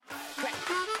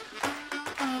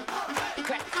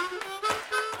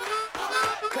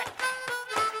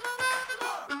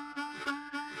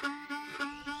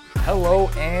Hello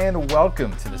and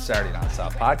welcome to the Saturday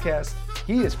Nonstop Podcast.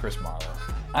 He is Chris Marlar.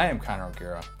 I am Connor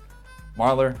O'Gara.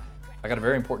 Marlar, I got a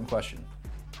very important question.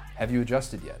 Have you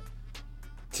adjusted yet?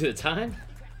 To the time?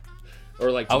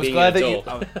 Or like to I was being glad an that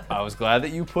adult? I was glad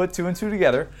that you put two and two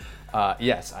together.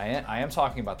 Yes, I am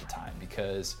talking about the time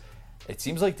because it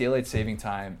seems like daylight saving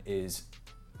time is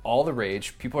all the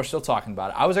rage. People are still talking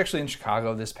about it. I was actually in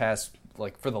Chicago this past,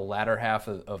 for the latter half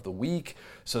of the week.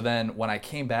 So then when I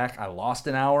came back, I lost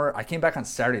an hour. I came back on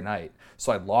Saturday night.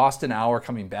 So I lost an hour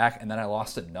coming back, and then I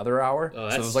lost another hour. Oh,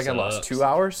 so it was like sucks. I lost 2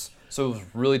 hours. So it was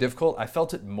really difficult. I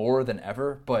felt it more than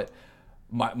ever, but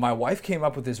my wife came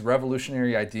up with this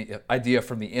revolutionary idea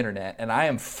from the internet, and I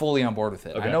am fully on board with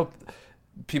it. Okay. I know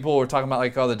people were talking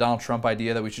about the Donald Trump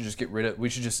idea that we should just we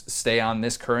should just stay on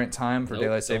this current time for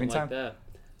daylight saving time. That.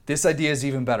 This idea is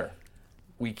even better.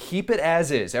 We keep it as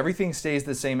is. Everything stays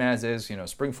the same as is.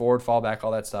 Spring forward, fall back,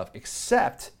 all that stuff.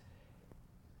 Except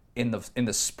in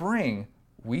the spring,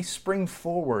 we spring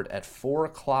forward at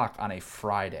 4:00 on a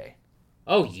Friday.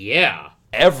 Oh yeah.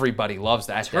 Everybody loves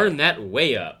that. Turn that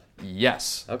way up.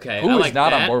 Yes. Okay. Who I is like not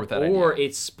that, on board with that or idea?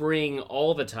 it's spring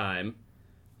all the time,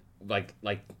 with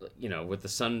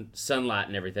the sunlight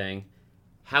and everything.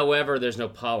 However, there's no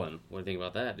pollen. What do you think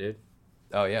about that, dude?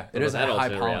 Oh yeah, it What is a about that high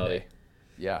alternate pollen reality? day.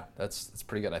 Yeah, that's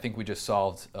pretty good. I think we just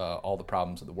solved all the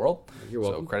problems of the world. You're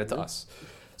welcome. So credit to us.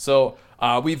 So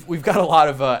we've got a lot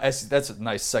of that's a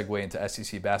nice segue into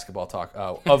SEC basketball talk,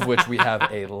 of which we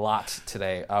have a lot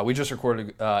today. We just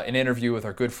recorded an interview with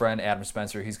our good friend Adam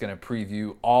Spencer. He's going to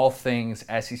preview all things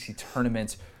SEC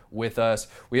tournament with us.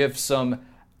 We have some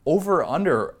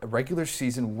over/under regular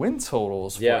season win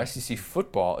totals for SEC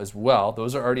football as well.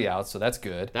 Those are already out, so that's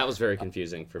good. That was very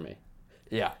confusing for me.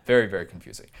 Yeah, very, very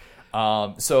confusing.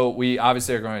 So we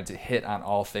obviously are going to hit on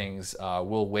all things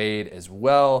Will Wade as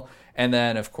well. And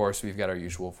then, of course, we've got our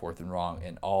usual fourth and wrong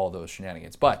and all those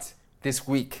shenanigans. But this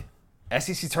week,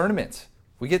 SEC tournament,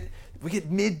 we get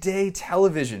midday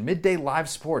television, midday live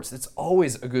sports. It's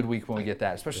always a good week when we get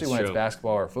that, especially when it's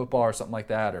basketball or football or something like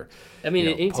that. Or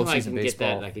Anytime I can postseason get that,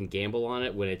 baseball. and I can gamble on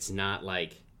it when it's not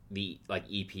like the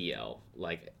EPL.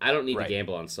 Like I don't need Right. to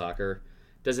gamble on soccer.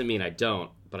 Doesn't mean I don't,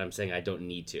 but I'm saying I don't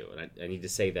need to, and I need to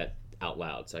say that out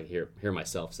loud so I can hear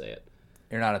myself say it.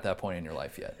 You're not at that point in your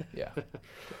life yet. Yeah.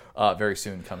 Very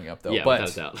soon coming up, though. Yeah, but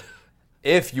without a doubt.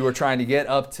 if you are trying to get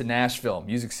up to Nashville,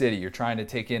 Music City, you're trying to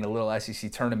take in a little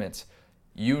SEC tournament,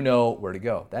 you know where to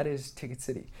go. That is Ticket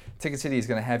City. Ticket City is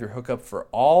going to have your hookup for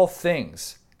all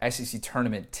things SEC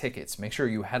tournament tickets. Make sure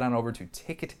you head on over to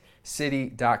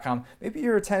ticketcity.com. Maybe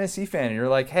you're a Tennessee fan and you're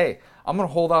like, hey, I'm going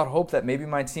to hold out hope that maybe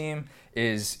my team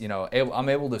is, I'm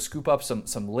able to scoop up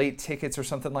some late tickets or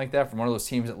something like that from one of those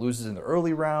teams that loses in the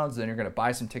early rounds. Then you're going to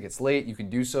buy some tickets late. You can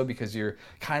do so because you're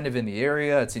kind of in the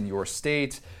area. It's in your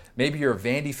state. Maybe you're a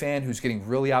Vandy fan who's getting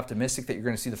really optimistic that you're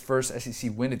going to see the first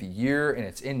SEC win of the year, and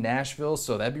it's in Nashville,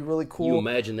 so that'd be really cool. You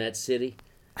imagine that city?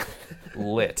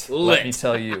 Lit. Let me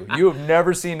tell you. You have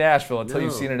never seen Nashville until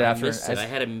you've seen it after. I missed it. I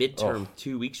had a midterm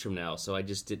 2 weeks from now, so I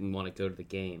just didn't want to go to the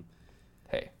game.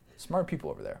 Hey, smart people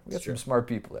over there. We got some smart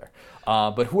people there.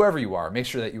 But whoever you are, make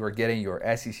sure that you are getting your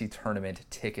SEC tournament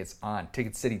tickets on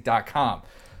ticketcity.com.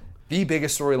 The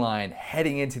biggest storyline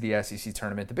heading into the SEC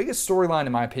tournament, the biggest storyline,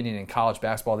 in my opinion, in college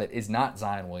basketball that is not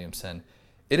Zion Williamson,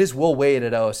 it is Will Wade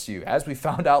at LSU. As we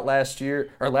found out last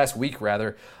week,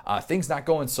 things not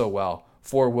going so well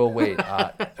for Will Wade.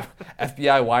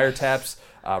 FBI wiretaps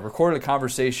recorded a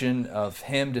conversation of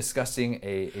him discussing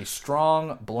a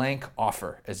strong blank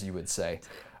offer, as you would say.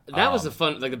 That was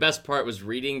the best part was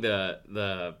reading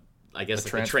the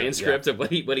transcript of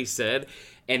what he said,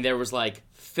 and there was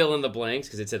fill in the blanks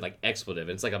because it said expletive.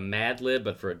 And it's like a Mad Lib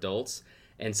but for adults.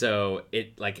 And so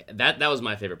it that was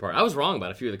my favorite part. I was wrong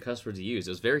about a few of the cuss words he used.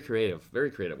 It was very creative,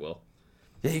 Will.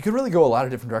 Yeah, you could really go a lot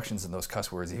of different directions in those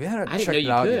cuss words. If you haven't checked it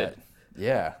out yet.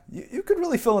 Yeah, you could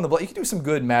really fill in the blank. You could do some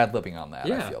good Mad Libbing on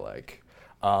that, I feel like.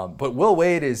 But Will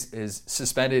Wade is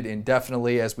suspended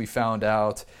indefinitely, as we found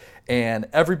out. And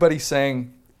everybody's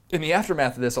saying, in the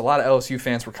aftermath of this, a lot of LSU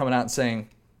fans were coming out and saying,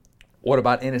 what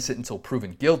about innocent until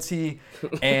proven guilty?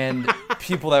 And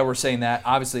people that were saying that,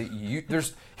 obviously,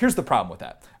 here's the problem with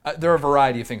that. There are a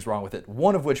variety of things wrong with it.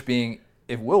 One of which being,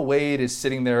 if Will Wade is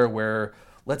sitting there where,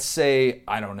 let's say,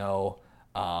 I don't know,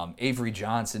 Avery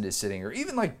Johnson is sitting, or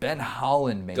even Ben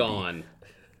Holland maybe.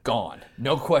 Gone.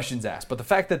 No questions asked. But the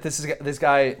fact that this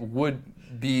guy would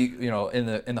be, in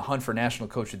the hunt for National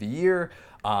Coach of the Year,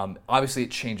 obviously it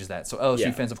changes that. So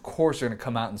LSU fans, of course, are going to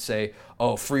come out and say,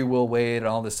 oh, free Will Wade and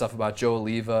all this stuff about Joe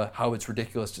Oliva, how it's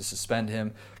ridiculous to suspend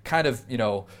him. Kind of,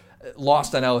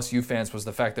 lost on LSU fans was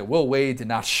the fact that Will Wade did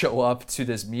not show up to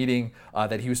this meeting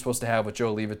that he was supposed to have with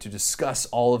Joe Alleva to discuss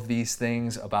all of these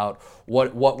things about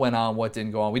what went on, what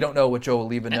didn't go on. We don't know what Joe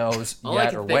Alleva knows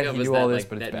yet or when he knew all this,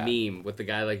 but it's bad. That meme with the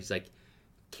guy, like, he's like,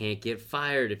 can't get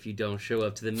fired if you don't show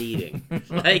up to the meeting.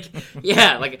 Like,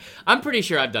 yeah, like, I'm pretty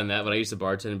sure I've done that when I used to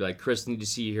bartend and be like, Chris, need to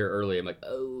see you here early. I'm like,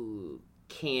 oh,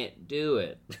 can't do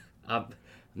it. I'm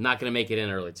not going to make it in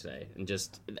early today. And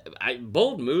just,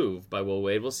 bold move by Will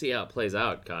Wade. We'll see how it plays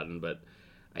out, Cotton. But,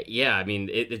 yeah, I mean,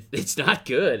 it's not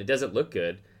good. It doesn't look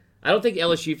good. I don't think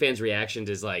LSU fans' reaction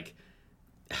is, like,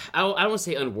 I don't want to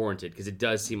say unwarranted, because it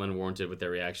does seem unwarranted with their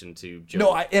reaction to Joe.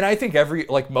 No, and I think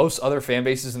most other fan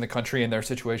bases in the country in their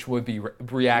situation would be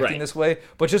reacting this way.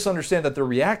 But just understand that they're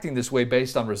reacting this way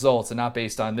based on results and not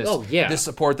based on this this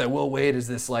support that Will Wade is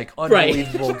this, like,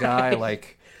 unbelievable guy.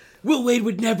 Like, Will Wade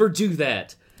would never do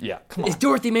that. Yeah, come on.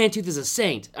 Dorothy Mantooth is a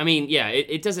saint. I mean, yeah,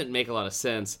 it doesn't make a lot of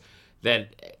sense.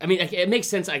 It makes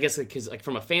sense, I guess, because, like,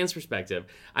 from a fan's perspective,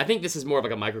 I think this is more of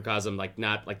like a microcosm, like,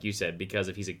 not like you said, because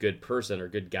if he's a good person or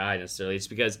good guy necessarily. It's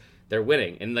because they're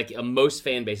winning, and like most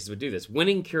fan bases would do this.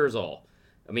 Winning cures all.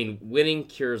 I mean, winning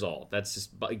cures all. That's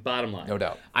just bottom line. No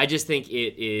doubt. I just think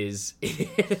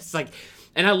it's like,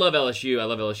 and I love LSU. I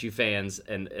love LSU fans,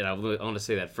 and I want to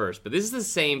say that first. But this is the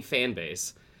same fan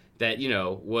base that, you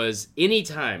know, was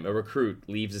anytime a recruit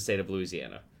leaves the state of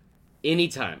Louisiana,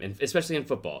 anytime, and especially in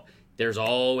football. There's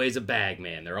always a bag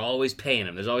man. They're always paying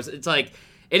him. There's always, it's like,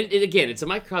 again, it's a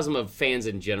microcosm of fans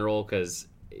in general, because,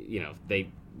 you know,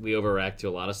 we overreact to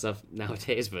a lot of stuff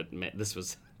nowadays. But man, this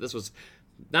was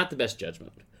not the best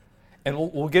judgment. And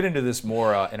we'll get into this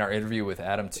more in our interview with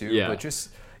Adam too. Yeah. But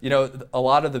just, you know, a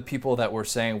lot of the people that were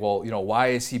saying, well, you know, why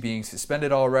is he being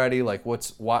suspended already? Like,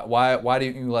 why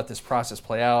didn't you let this process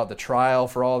play out? The trial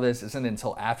for all this isn't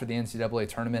until after the NCAA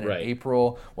tournament in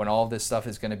April, when all of this stuff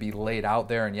is going to be laid out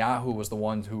there. And Yahoo was the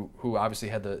one who obviously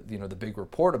had the big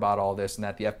report about all this, and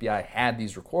that the FBI had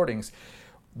these recordings.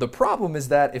 The problem is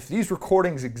that if these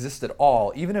recordings exist at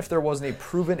all, even if there wasn't a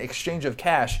proven exchange of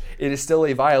cash, it is still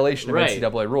a violation of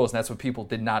NCAA rules, and that's what people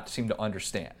did not seem to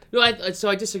understand. No, so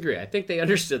I disagree. I think they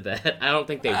understood that. I don't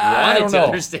think they wanted to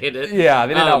understand it. Yeah,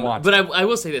 they did not want to. But I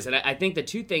will say this, and I think the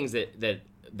two things that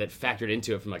factored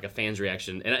into it from, like, a fan's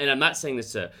reaction, and I'm not saying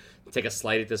this to take a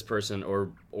slight at this person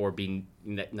or be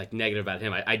like negative about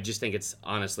him. I just think it's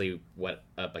honestly what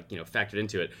factored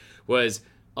into it was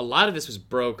a lot of this was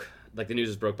broke. Like, the news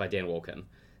was broke by Dan Wolken,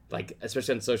 like,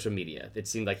 especially on social media. It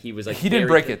seemed like he was like, he didn't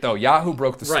break it though. Yahoo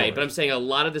broke the story. Right, but I'm saying a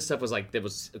lot of this stuff was like, that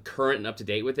was current and up to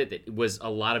date with it. That was a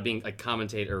lot of being like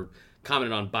commented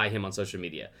on by him on social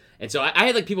media. And so I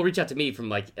had, like, people reach out to me from,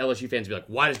 like, LSU fans be like,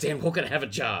 why does Dan Wolken have a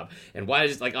job? And why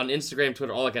is, like, on Instagram,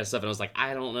 Twitter, all that kind of stuff. And I was like,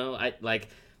 I don't know.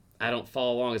 I don't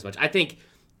follow along as much.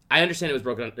 I understand it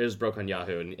was broke on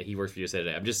Yahoo, and he works for USA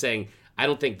Today. I'm just saying, I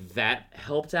don't think that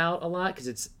helped out a lot,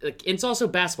 because it's also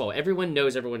basketball. Everyone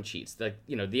knows everyone cheats. Like,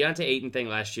 you know, Deontay Ayton thing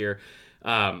last year.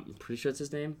 I'm pretty sure it's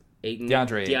his name. Ayton.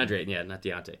 DeAndre Ayton, yeah, not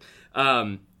Deontay.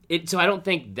 So I don't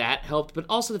think that helped, but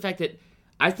also the fact that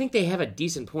I think they have a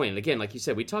decent point. And again, like you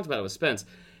said, we talked about it with Spence.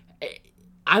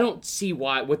 I don't see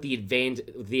what the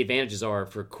advantages are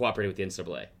for cooperating with the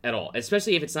NCAA at all,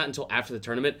 especially if it's not until after the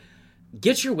tournament.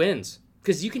 Get your wins,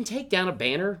 because you can take down a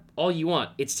banner all you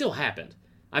want. It still happened.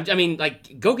 I mean,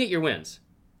 like, go get your wins.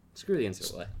 Screw the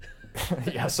NCAA.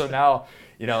 Yeah, so now,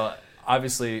 you know,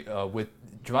 obviously with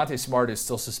Javonte Smart is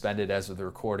still suspended as of the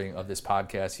recording of this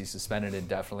podcast. He's suspended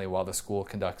indefinitely while the school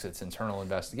conducts its internal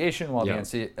investigation, while the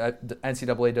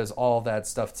NCAA does all that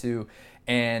stuff too.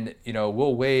 And, you know,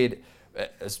 Will Wade,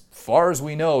 as far as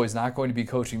we know, is not going to be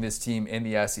coaching this team in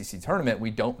the SEC tournament.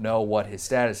 We don't know what his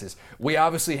status is. We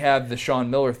obviously have the Sean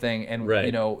Miller thing, and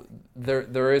you know,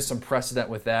 there is some precedent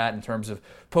with that in terms of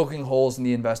poking holes in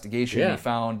the investigation. Yeah. We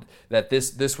found that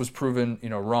this was proven, you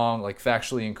know, wrong, like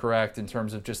factually incorrect in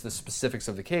terms of just the specifics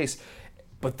of the case.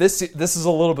 But this is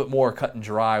a little bit more cut and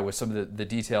dry with some of the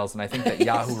details, and I think that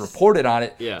Yahoo reported on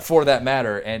it for that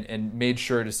matter, and made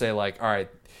sure to say, like, all right,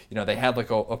 you know, they had like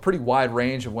a pretty wide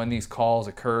range of when these calls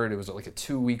occurred. It was like a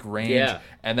 2-week range. Yeah.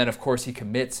 And then, of course, he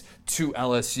commits to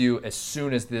LSU as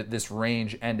soon as this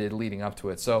range ended leading up to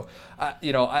it. So,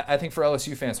 you know, I think for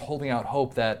LSU fans, holding out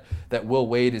hope that Will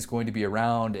Wade is going to be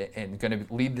around and going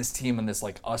to lead this team in this,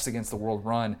 like, us against the world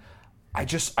run, I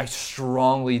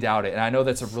strongly doubt it. And I know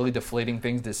that's a really deflating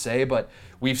thing to say, but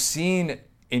we've seen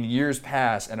in years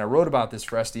past, and I wrote about this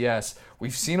for SDS,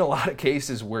 We've seen a lot of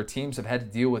cases where teams have had to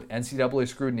deal with NCAA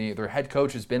scrutiny. Their head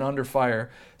coach has been under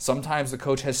fire. Sometimes the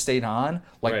coach has stayed on,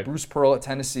 like Bruce Pearl at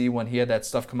Tennessee when he had that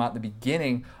stuff come out in the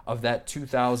beginning of that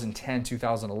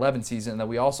 2010-2011 season. And then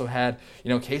we also had,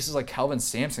 cases like Kelvin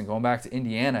Sampson going back to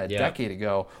Indiana a decade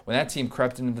ago when that team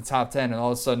crept into the top 10 and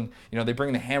all of a sudden, they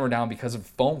bring the hammer down because of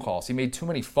phone calls. He made too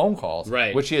many phone calls,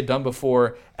 which he had done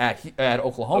before at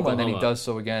Oklahoma, and then he does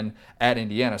so again at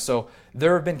Indiana. So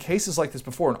there have been cases like this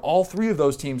before, and all three of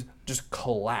those teams just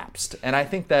collapsed. And I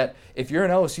think that if you're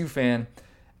an LSU fan,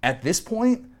 at this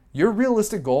point, your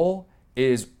realistic goal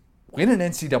is win an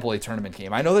NCAA tournament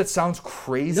game. I know that sounds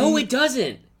crazy. No, it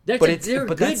doesn't. They're a good team.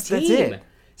 That's it.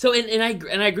 So, and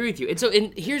I agree with you. And so,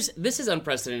 this is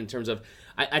unprecedented in terms of,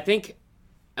 I think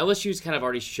LSU's kind of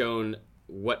already shown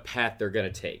what path they're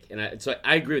going to take. And so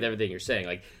I agree with everything you're saying.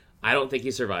 Like, I don't think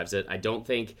he survives it. I don't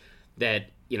think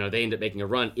that, they end up making a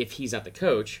run if he's not the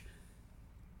coach.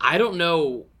 I don't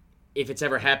know if it's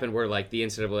ever happened where, like, the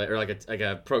NCAA or, like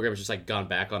a program has just, like, gone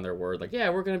back on their word. Like, yeah,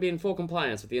 we're going to be in full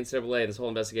compliance with the NCAA, this whole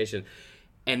investigation.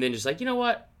 And then just like, you know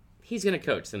what? He's going to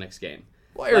coach the next game.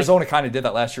 Well, Arizona kind of did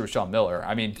that last year with Sean Miller.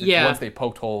 I mean, once they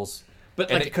poked holes. But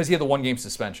because he had the one-game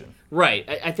suspension. Right.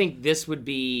 I think this would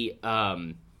be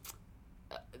I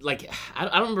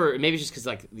don't remember, maybe just because,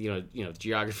 like,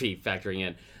 geography factoring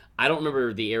in. I don't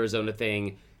remember the Arizona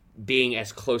thing being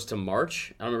as close to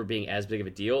March. I don't remember being as big of a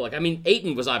deal. Like, I mean,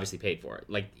 Ayton was obviously paid for it.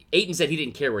 Like, Ayton said he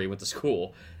didn't care where he went to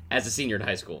school as a senior in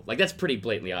high school. Like, that's pretty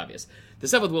blatantly obvious. The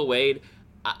stuff with Will Wade,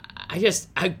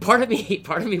 part of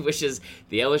me wishes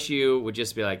the LSU would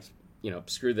just be like,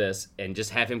 screw this, and just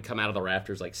have him come out of the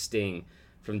rafters like Sting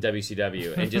from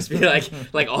WCW and just be like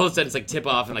all of a sudden it's like tip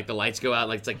off and like the lights go out,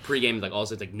 like it's like pregame, like all of a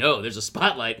sudden it's like, no, there's a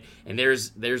spotlight and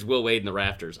there's Will Wade in the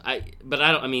rafters. That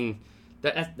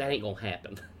ain't gonna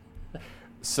happen.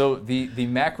 So the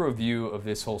macro view of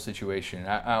this whole situation,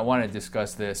 I want to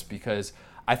discuss this because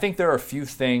I think there are a few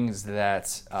things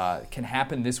that can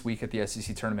happen this week at the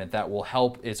SEC tournament that will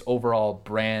help its overall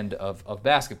brand of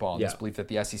basketball. And this belief that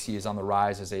the SEC is on the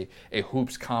rise as a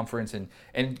hoops conference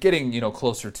and getting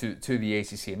closer to the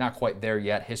ACC. Not quite there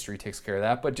yet. History takes care of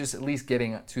that, but just at least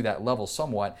getting to that level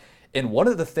somewhat. And one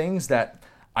of the things that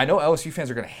I know LSU fans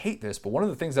are going to hate this, but one of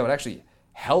the things that would actually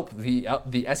help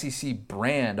the SEC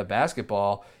brand of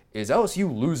basketball is LSU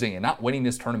losing and not winning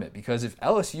this tournament. Because if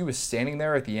LSU is standing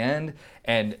there at the end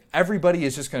and everybody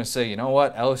is just going to say, you know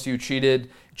what, LSU cheated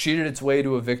its way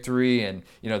to a victory, and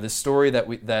this story that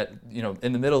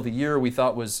in the middle of the year we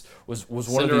thought was one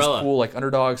Cinderella. Of these cool like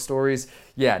underdog stories,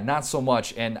 not so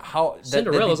much. And how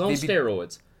Cinderella's on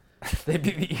steroids. They'd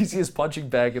be the easiest punching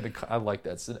bag in the. I like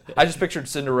that. I just pictured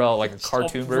Cinderella like a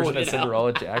cartoon version of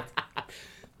Cinderella jacked.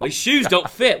 My shoes don't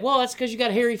fit. Well, that's because you got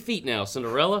hairy feet now,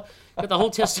 Cinderella. Got the whole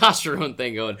testosterone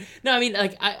thing going. No, I mean,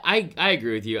 like I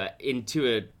agree with you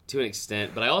to an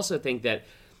extent, but I also think that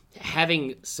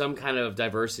having some kind of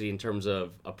diversity in terms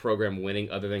of a program winning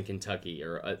other than Kentucky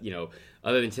or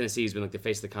other than Tennessee has been like the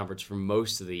face of the conference for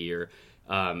most of the year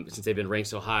since they've been ranked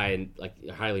so high and like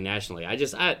highly nationally.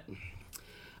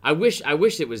 I wish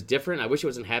it was different. I wish it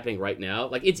wasn't happening right now.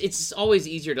 Like it's always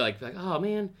easier to like oh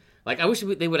man. Like, I wish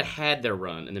they would have had their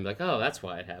run and then be like, oh, that's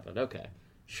why it happened. Okay,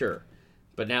 sure.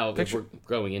 But now we're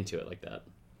growing into it like that.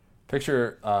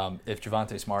 Picture if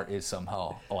Javonte Smart is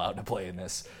somehow allowed to play in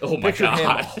this. Oh, my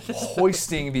God. Him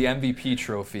hoisting the MVP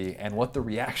trophy and what the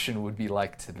reaction would be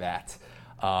like to that.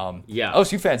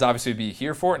 LSU fans obviously would be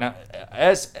here for it. Now,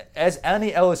 as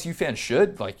any LSU fan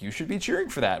should, like, you should be cheering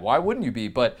for that. Why wouldn't you be?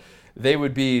 But they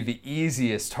would be the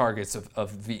easiest targets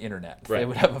of the internet. Right. They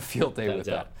would have a field day with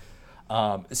that.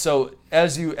 So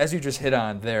as you just hit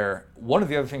on there, one of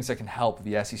the other things that can help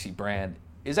the SEC brand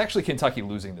is actually Kentucky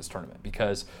losing this tournament,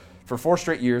 because for 4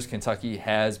 straight years, Kentucky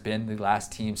has been the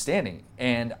last team standing.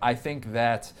 And I think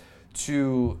that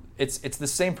it's the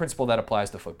same principle that applies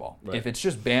to football. Right. If it's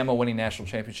just Bama winning national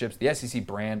championships, the SEC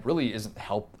brand really isn't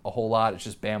helped a whole lot. It's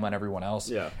just Bama and everyone else.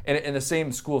 Yeah. And the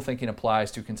same school of thinking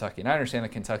applies to Kentucky. And I understand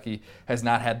that Kentucky has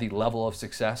not had the level of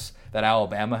success that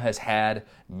Alabama has had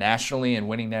nationally in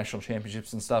winning national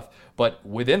championships and stuff. But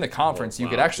within the conference, you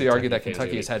could actually argue that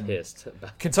Kentucky has had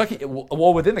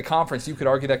within the conference, you could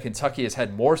argue that Kentucky has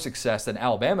had more success than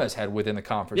Alabama has had within the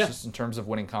conference, just in terms of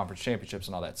winning conference championships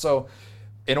and all that. So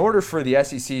in order for the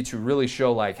SEC to really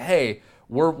show like, hey,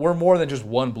 we're more than just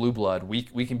one blue blood,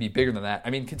 we can be bigger than that.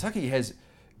 I mean, Kentucky has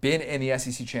been in the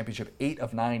SEC championship 8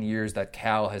 of 9 years that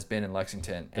Cal has been in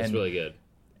Lexington. That's really good.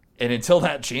 And until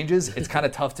that changes, it's kind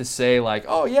of tough to say like,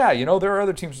 oh yeah, there are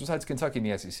other teams besides Kentucky in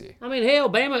the SEC. I mean, hey,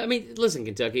 Alabama. I mean, listen,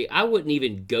 Kentucky. I wouldn't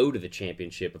even go to the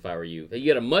championship if I were you.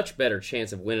 You had a much better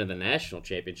chance of winning the national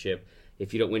championship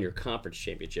if you don't win your conference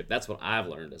championship. That's what I've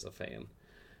learned as a fan.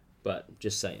 But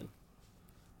just saying.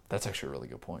 That's actually a really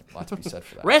good point. A lot to be said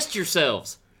for that. Rest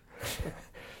yourselves.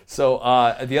 So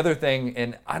the other thing,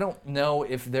 and I don't know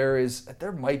if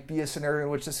there might be a scenario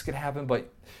in which this could happen,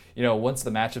 but once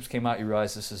the matchups came out, you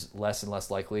realize this is less and less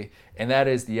likely, and that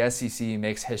is the SEC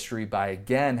makes history by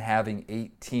again having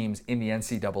 8 teams in the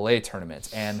NCAA tournament.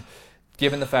 And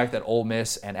given the fact that Ole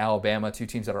Miss and Alabama, 2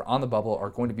 teams that are on the bubble, are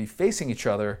going to be facing each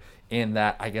other in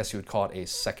that, I guess you would call it a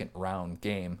second round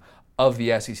game of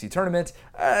the SEC tournament,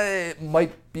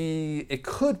 it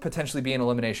could potentially be an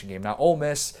elimination game. Now, Ole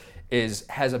Miss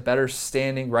has a better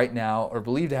standing right now, or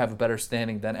believed to have a better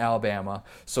standing than Alabama.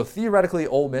 So theoretically,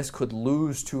 Ole Miss could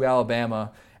lose to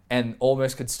Alabama, and Ole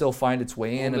Miss could still find its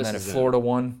way in. And then if Florida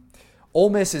won, Ole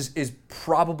Miss is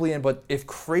probably in. But if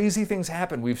crazy things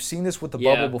happen, we've seen this with the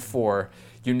bubble before.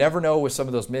 You never know with some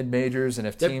of those mid majors, and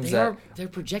if they're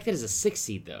projected as a 6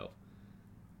 seed though.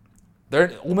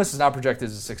 Ole Miss is not projected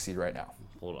as a 6 seed right now.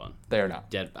 Hold on, they are not.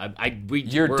 Dead.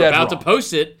 We're about to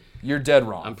post it. You're dead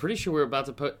wrong. I'm pretty sure we're about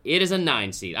to put. It is a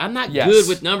 9 seed. I'm not good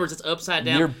with numbers. It's upside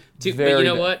down. But you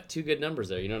know what? 2 good numbers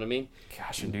there. You know what I mean?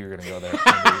 Gosh, I knew you were going to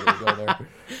go there.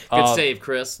 Good save,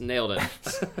 Chris. Nailed it.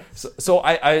 So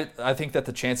I think that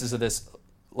the chances of this,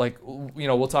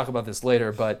 we'll talk about this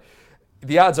later, but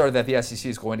the odds are that the SEC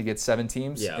is going to get 7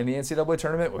 teams in the NCAA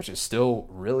tournament, which is still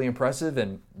really impressive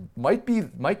and might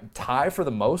tie for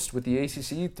the most with the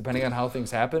ACC, depending on how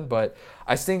things happen. But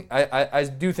I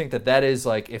do think that is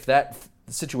if that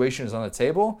situation is on the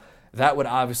table, that would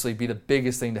obviously be the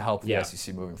biggest thing to help the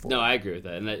SEC moving forward. No, I agree with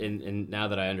that. And now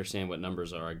that I understand what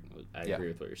numbers are, I agree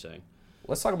with what you're saying.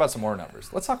 Let's talk about some more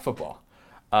numbers. Let's talk football.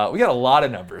 We got a lot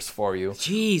of numbers for you.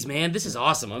 Jeez, man, this is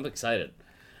awesome. I'm excited.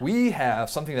 We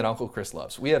have something that Uncle Chris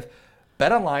loves. We have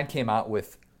BetOnline came out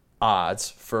with odds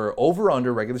for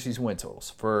over-under regular season win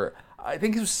totals for, I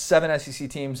think it was 7 SEC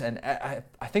teams, and I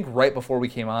think right before we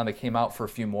came on, they came out for a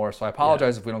few more, so I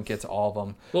apologize if we don't get to all of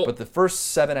them. But the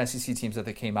first 7 SEC teams that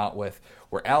they came out with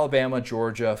were Alabama,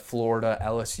 Georgia, Florida,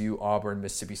 LSU, Auburn,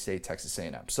 Mississippi State, Texas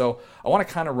A&M. So I want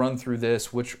to kind of run through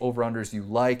this, which over-unders you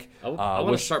like. I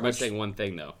want to start by saying one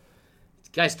thing, though.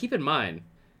 Guys, keep in mind,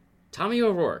 Tommy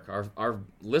O'Rourke, our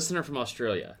listener from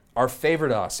Australia. Our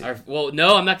favorite Aussie. Well,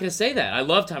 no, I'm not going to say that. I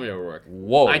love Tommy O'Rourke.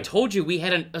 Whoa. I told you we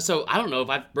had so I don't know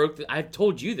if I've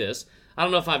told you this. I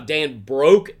don't know if Dan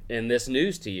broke in this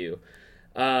news to you.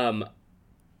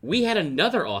 We had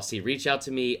another Aussie reach out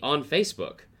to me on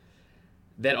Facebook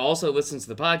that also listens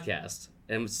to the podcast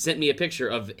and sent me a picture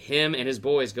of him and his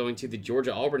boys going to the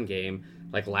Georgia-Auburn game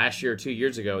last year or 2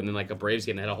 years ago, and then a Braves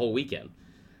game that had a whole weekend.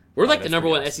 We're the number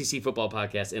one SEC football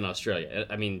podcast in Australia.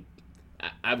 I mean,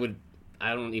 I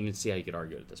don't even see how you could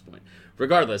argue it at this point.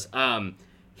 Regardless,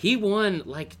 he won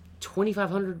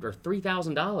 $2,500 or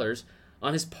 $3,000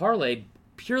 on his parlay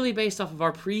purely based off of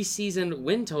our preseason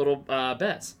win total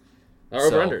bets, or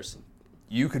over-unders.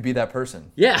 You could be that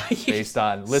person. Yeah. Based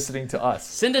on listening to us.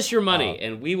 Send us your money,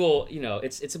 and we will,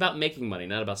 it's about making money,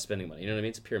 not about spending money. You know what I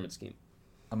mean? It's a pyramid scheme.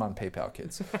 I'm on PayPal,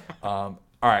 kids.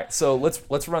 All right, so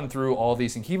let's run through all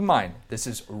these, and keep in mind this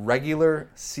is regular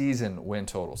season win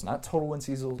totals, not total win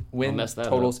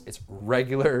totals. It's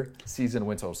regular season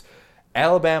win totals.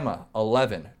 Alabama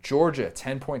 11, Georgia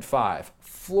 10.5,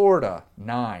 Florida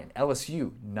 9,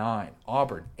 LSU 9,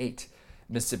 Auburn 8,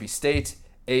 Mississippi State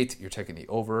 8. You're taking the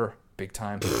over big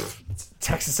time.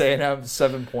 Texas A&M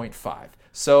 7.5.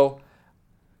 So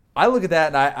I look at that,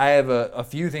 and I have a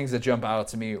few things that jump out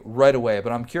to me right away,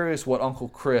 but I'm curious what Uncle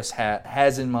Chris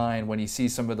has in mind when he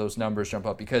sees some of those numbers jump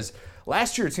up, because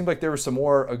last year it seemed like there were some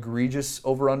more egregious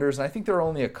over-unders, and I think there are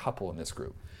only a couple in this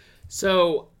group.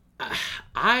 So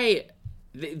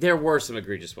there were some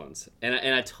egregious ones,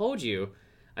 and I told you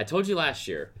last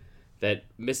year that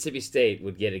Mississippi State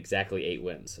would get exactly 8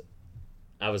 wins.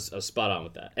 I was spot on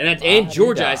with that, and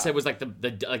Georgia I said was it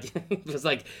was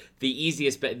the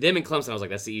easiest bet. Them and Clemson, I was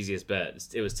like, that's the easiest bet.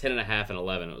 It was 10.5 and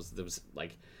 11. It was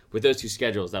with those two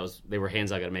schedules, they were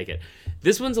hands out got to make it.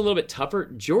 This one's a little bit tougher.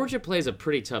 Georgia plays a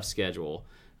pretty tough schedule.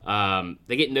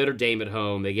 They get Notre Dame at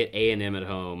home. They get A&M at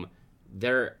home.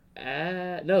 They're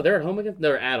at home again.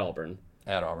 They're at Auburn.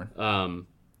 At Auburn.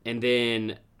 And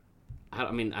then.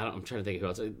 I'm trying to think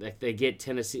of who else. They get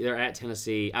Tennessee. They're at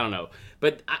Tennessee. I don't know.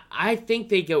 But I think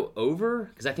they go over,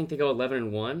 because I think they go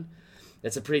 11-1.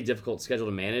 That's a pretty difficult schedule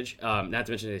to manage. Not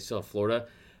to mention they still have Florida.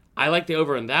 I like the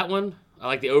over in that one. I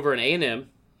like the over in A&M.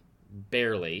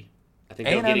 Barely. I think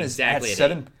they'll get exactly at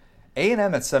 7. A&M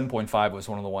at 7.5 was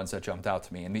one of the ones that jumped out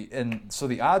to me, and so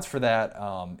the odds for that,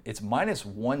 it's minus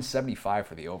 175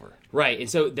 for the over. Right, and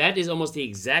so that is almost the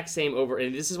exact same over,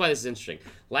 and this is why this is interesting.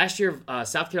 Last year,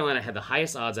 South Carolina had the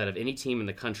highest odds out of any team in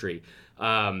the country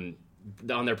on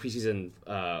their preseason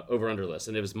over-under list,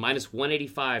 and it was minus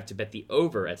 185 to bet the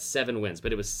over at 7 wins,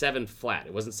 but it was 7 flat.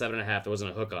 It wasn't 7.5. There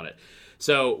wasn't a hook on it.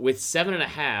 So with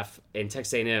 7.5 in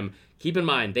Texas A&M, keep in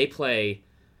mind they play.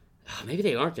 Maybe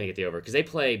they aren't going to get the over because they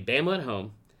play Bama at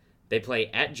home, they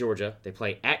play at Georgia, they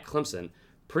play at Clemson.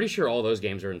 Pretty sure all those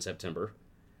games are in September.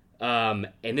 And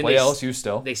then play LSU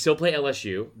still. They still play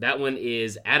LSU. That one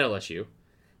is at LSU,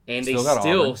 and they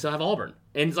still have Auburn.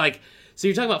 And so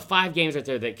you're talking about 5 games right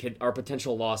there that are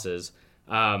potential losses.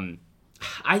 I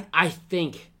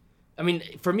think,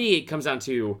 for me, it comes down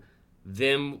to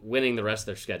them winning the rest of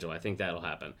their schedule. I think that'll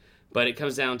happen. But it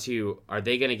comes down to, are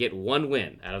they going to get 1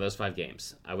 win out of those 5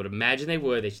 games? I would imagine they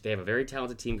would. They have a very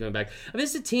talented team coming back. This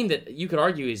is a team that you could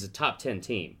argue is a top 10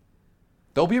 team.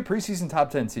 They'll be a preseason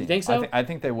top 10 team. You think so? I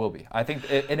think they will be. I think,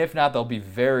 and if not, they'll be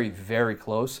very, very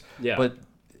close. Yeah.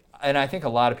 And I think a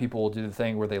lot of people will do the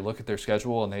thing where they look at their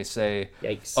schedule and they say,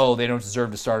 yikes. Oh, they don't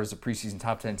deserve to start as a preseason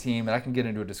top 10 team. And I can get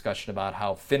into a discussion about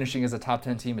how finishing as a top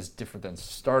 10 team is different than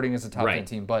starting as a top 10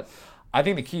 team. But I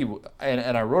think the key,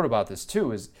 and I wrote about this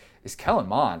too, is Kellen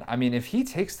Mond. If he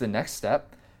takes the next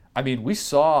step, we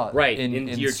saw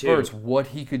in spurts what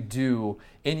he could do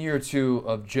in year 2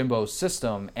 of Jimbo's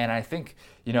system. And I think,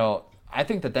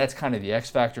 that's kind of the X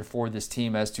factor for this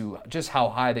team as to just how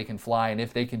high they can fly and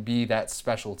if they can be that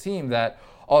special team that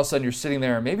all of a sudden you're sitting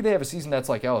there and maybe they have a season that's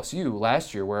like LSU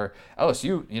last year where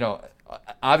LSU,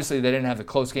 obviously they didn't have the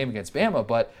close game against Bama,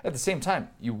 but at the same time,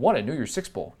 you won a New Year's Six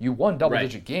Bowl. You won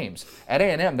double-digit games. At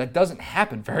A&M, that doesn't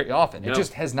happen very often. It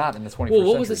just has not in the 21st century. Well,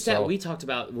 what was the stat we talked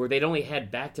about where they'd only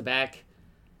had back-to-back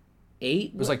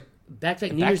 8? It was like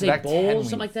back-to-back New Year's 8 Bowls,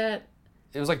 something like that?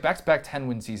 It was like back-to-back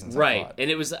 10-win seasons. Right,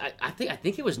 and it was I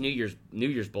think it was New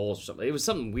Year's Bowls or something. It was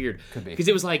something weird. Could be. Because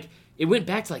it was it went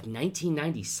back to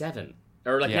 1997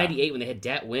 or 98 when they had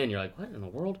that win. You're like, what in the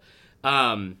world?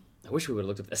 I wish we would have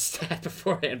looked at the stat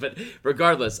beforehand, but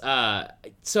regardless,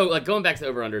 so going back to the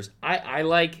over-unders, I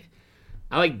like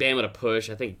Bama to push.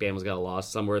 I think Bama's got a loss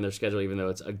somewhere in their schedule, even though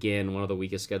it's, again, one of the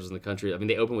weakest schedules in the country.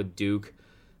 They open with Duke.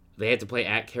 They have to play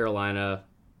at Carolina.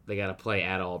 They got to play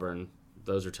at Auburn.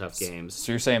 Those are tough games.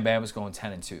 So you're saying Bama's going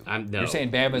 10-2? No. You're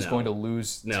saying Bama's going to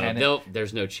lose 10? No,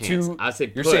 there's no chance. I say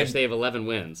push. They have 11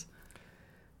 wins.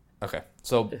 Okay,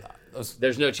 so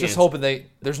there's no chance. Just hoping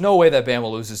there's no way that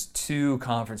Bama loses 2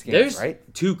 conference games,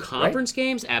 right? 2 conference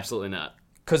games? Absolutely not.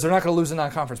 Because they're not going to lose a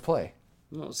non-conference play.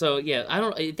 Well, so yeah, I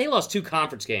don't. If they lost 2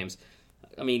 conference games,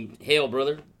 hail,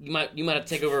 brother. You might have to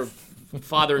take over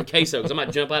father and queso because I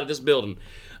might jump out of this building.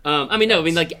 At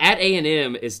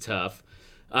A&M is tough.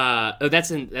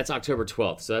 That's October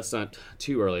 12th, so that's not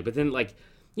too early. But then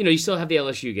you still have the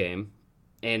LSU game,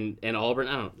 and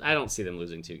Auburn. I don't see them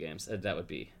losing 2 games. That would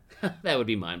be that would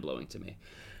be mind blowing to me.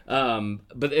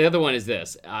 But the other one is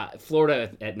this: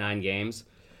 Florida at 9 games.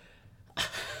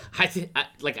 I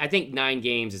think 9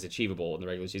 games is achievable in the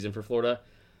regular season for Florida,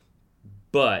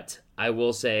 but I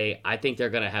will say I think they're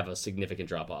going to have a significant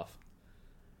drop off.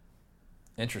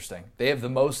 Interesting. They have the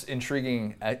most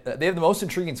intriguing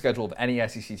schedule of any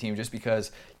SEC team, just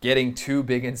because getting 2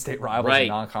 big in-state rivals in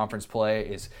non-conference play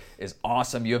is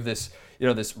awesome. You have this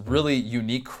really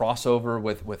unique crossover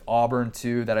with Auburn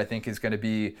too that I think is going to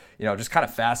be just kind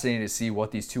of fascinating to see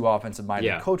what these 2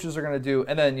 offensive-minded coaches are going to do,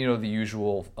 and then the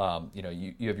usual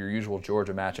you have your usual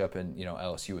Georgia matchup and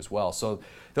LSU as well. So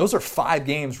those are 5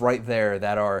 games right there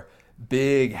that are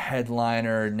big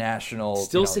headliner national,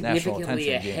 still significantly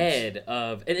ahead games.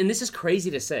 Of, and this is crazy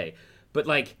to say, but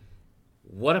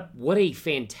what a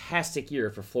fantastic year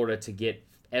for Florida to get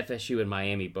FSU and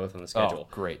Miami both on the schedule. Oh,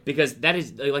 great! Because that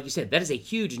is, like you said, that is a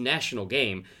huge national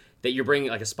game that you're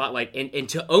bringing a spotlight and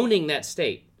to owning that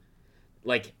state.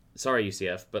 Sorry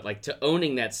UCF, but to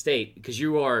owning that state, because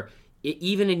you are,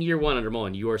 even in year 1 under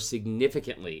Mullen, you are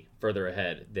significantly further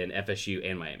ahead than FSU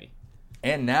and Miami.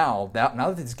 And now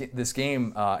that this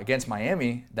game against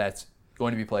Miami that's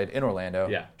going to be played in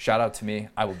Orlando, shout out to me,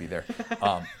 I will be there.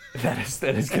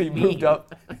 That is getting moved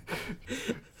up.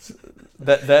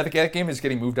 That game is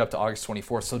getting moved up to August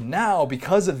 24th. So now,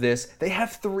 because of this, they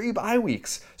have 3 bye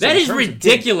weeks. So that is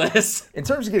ridiculous. In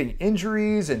terms of getting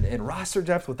injuries and roster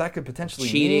depth, what that could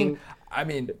potentially mean.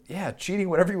 Cheating,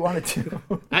 whatever you want to do.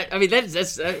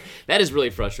 That is really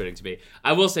frustrating to me.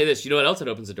 I will say this. You know what else it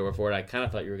opens the door for? I kind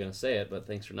of thought you were going to say it, but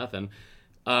thanks for nothing.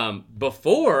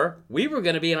 Before, we were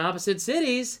going to be in opposite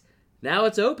cities. Now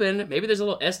it's open. Maybe there's a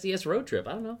little SDS road trip.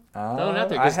 I don't know.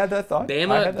 I had that thought.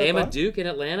 Bama, Duke in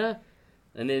Atlanta,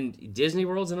 and then Disney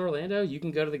World's in Orlando. You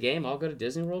can go to the game. I'll go to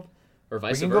Disney World, or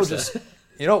vice versa.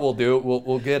 You know what we'll do?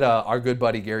 We'll get our good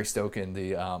buddy Gary Stokin,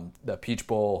 the Peach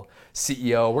Bowl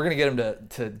CEO. We're gonna get him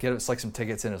to get us like some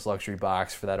tickets in his luxury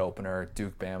box for that opener,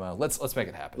 Duke Bama. Let's make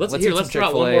it happen. Let's throw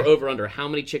out one more over under. How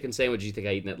many chicken sandwiches do you think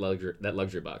I eat in that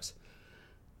luxury box?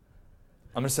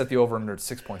 I'm gonna set the over under at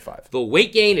 6.5. The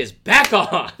weight gain is back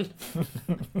on.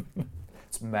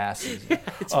 It's massive.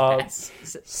 It's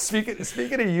massive. Speaking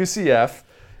of UCF.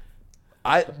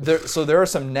 There are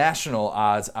some national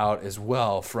odds out as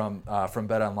well from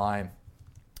BetOnline,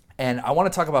 and I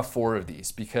want to talk about 4 of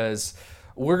these because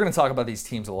we're going to talk about these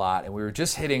teams a lot, and we were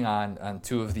just hitting on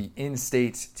 2 of the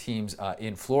in-state teams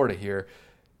in Florida here.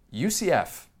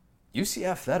 UCF,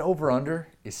 that over/under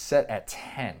is set at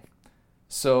 10,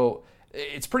 so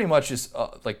it's pretty much just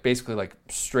basically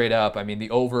straight up. I mean,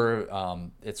 the over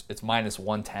it's minus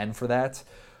 110 for that.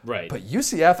 Right. But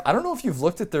UCF, I don't know if you've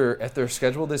looked at their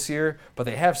schedule this year, but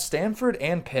they have Stanford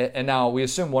and Pitt, and now we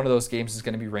assume one of those games is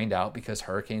going to be rained out because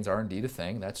hurricanes are indeed a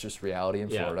thing. That's just reality in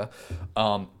Florida.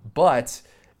 But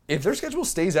if their schedule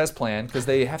stays as planned, because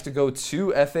they have to go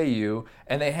to FAU,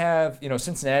 and they have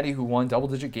Cincinnati, who won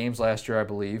double-digit games last year, I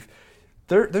believe,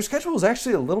 their schedule is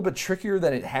actually a little bit trickier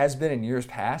than it has been in years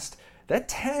past. That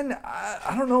 10,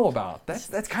 I don't know about.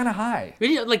 That's kind of high.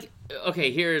 Okay,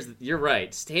 you're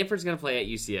right. Stanford's going to play at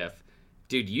UCF.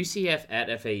 Dude, UCF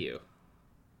at FAU.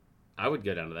 I would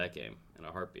go down to that game in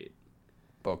a heartbeat.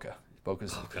 Boca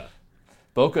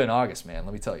in August, man,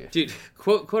 let me tell you. Dude,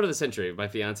 quote of the century, my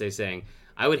fiance saying,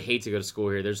 I would hate to go to school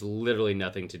here. There's literally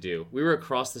nothing to do. We were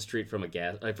across the street from a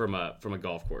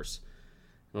golf course.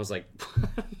 And I was like,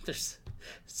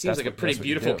 seems like a pretty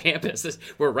beautiful campus.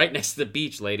 We're right next to the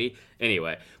beach, lady.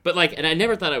 Anyway, but and I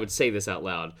never thought I would say this out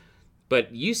loud,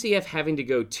 but UCF having to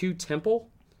go to Temple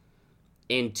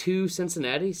and to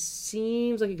Cincinnati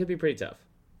seems like it could be pretty tough.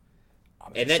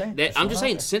 I'm just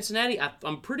saying, Cincinnati,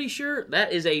 I'm pretty sure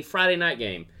that is a Friday night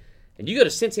game. And you go to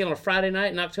Cincy on a Friday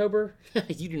night in October,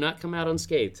 you do not come out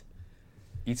unscathed.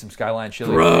 Eat some Skyline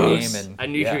chili Gross. Game. And, I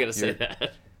knew you were going to say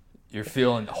that. You're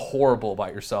feeling horrible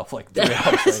about yourself 3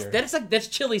 hours later. That's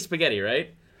chili spaghetti,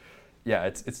 right? Yeah,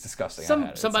 it's disgusting.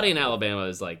 Somebody in Alabama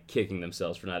is kicking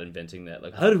themselves for not inventing that.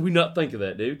 How did we not think of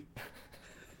that, dude?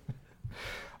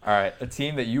 All right, a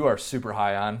team that you are super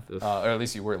high on, or at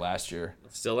least you were last year.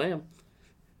 Still am.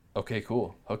 Okay,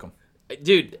 cool. Hook 'em.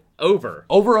 Dude, over.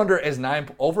 Over/under is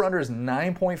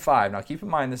 9.5. Now, keep in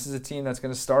mind, this is a team that's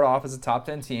going to start off as a top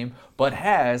 10 team, but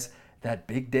has that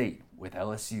big date with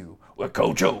LSU, with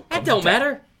Coach O. That don't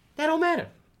matter.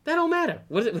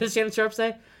 What does Shannon Sharp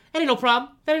say? That ain't no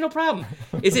problem.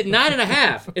 Is it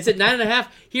 9.5?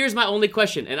 Here's my only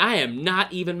question, and I am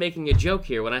not even making a joke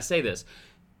here when I say this.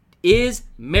 Is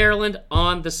Maryland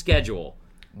on the schedule?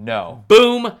 No.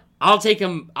 Boom. I'll take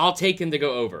him to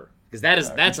go over. Because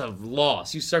that's a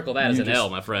loss. You circle that as an L,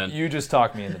 my friend. You just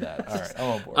talked me into that. All right, I'm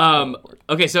on board.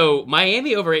 Okay, so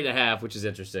Miami over 8.5, which is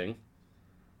interesting.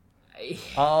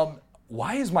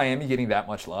 Why is Miami getting that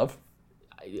much love?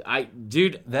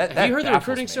 Dude, have you heard the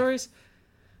recruiting stories?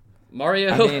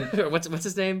 Mario, what's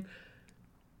his name?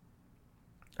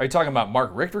 Are you talking about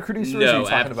Mark Richt recruiting stories? No, or are you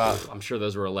talking about? I'm sure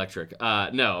those were electric.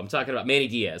 No, I'm talking about Manny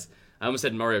Diaz. I almost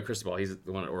said Mario Cristobal. He's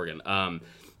the one at Oregon.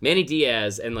 Manny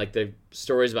Diaz and the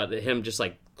stories about him just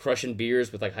crushing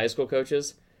beers with high school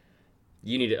coaches.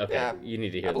 You need to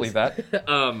hear. I believe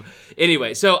that.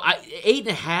 Anyway, so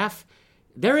 8.5.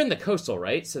 They're in the Coastal,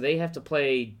 right? So they have to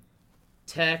play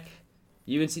Tech,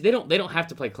 UNC. They don't have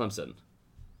to play Clemson.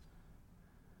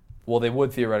 Well, they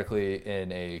would theoretically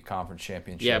in a conference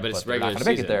championship. Yeah, but it's regular season. They're not going to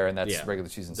make it there, and that's regular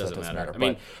season, so it doesn't matter. I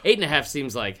mean, 8.5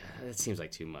 seems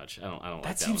like too much. I don't like that.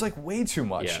 That seems like way too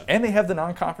much. Yeah. And they have the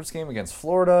non-conference game against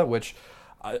Florida, which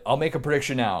I'll make a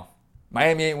prediction now.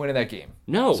 Miami ain't winning that game.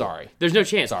 No, sorry, there's no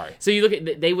chance. Sorry. So you look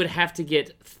at they would have to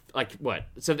get what?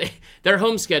 So their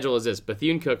home schedule is this: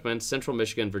 Bethune-Cookman, Central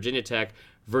Michigan, Virginia Tech,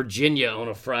 Virginia on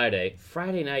a Friday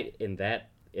night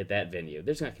at that venue.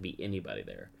 There's not going to be anybody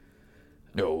there.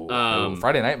 No.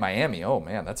 Friday night Miami. Oh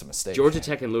man, that's a mistake. Georgia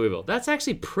Tech and Louisville. That's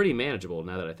actually pretty manageable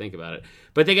now that I think about it.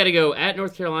 But they got to go at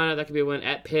North Carolina. That could be a win.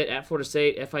 At Pitt, at Florida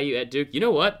State, FIU, at Duke. You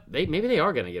know what? Maybe they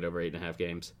are going to get over 8.5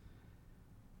 games.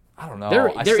 I don't know. Their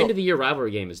end of the year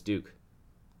rivalry game is Duke.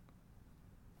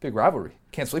 Big rivalry.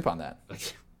 Can't sleep on that.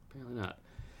 Apparently not.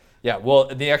 Yeah, well,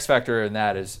 the X factor in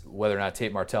that is whether or not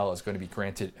Tate Martell is going to be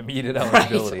granted immediate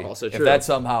eligibility. Right, also true. If that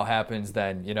somehow happens,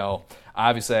 then,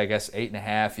 obviously, I guess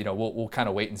 8.5, we'll kind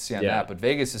of wait and see on that. But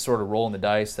Vegas is sort of rolling the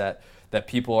dice that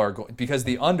people are going, because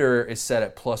the under is set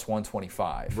at plus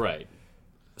 125. Right.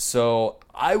 So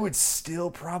I would still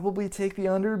probably take the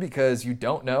under because you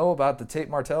don't know about the Tate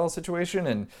Martell situation,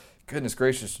 and goodness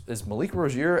gracious, is Malik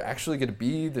Rozier actually going to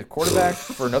be the quarterback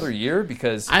for another year?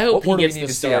 Because I hope he gets the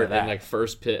start in like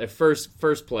first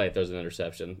play throws an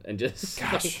interception and just,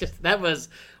 that was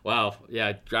wow.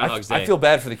 Yeah, Groundhog's Day. I feel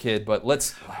bad for the kid, but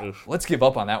let's give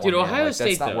up on that one. Dude, Ohio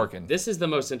State, that's not working. This is the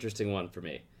most interesting one for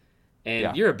me.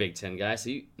 And you're a Big Ten guy, so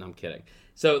no, I'm kidding.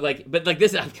 So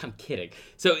this, I'm kidding.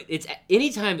 So it's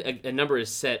anytime a number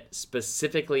is set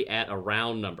specifically at a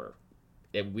round number,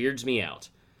 it weirds me out.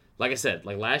 Like I said,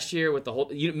 like last year with the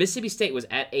whole Mississippi State was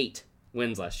at 8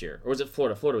 wins last year, or was it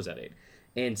Florida? Florida was at 8,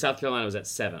 and South Carolina was at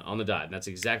 7 on the dot. And that's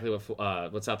exactly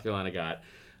what South Carolina got.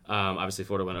 Obviously,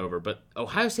 Florida went over, but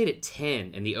Ohio State at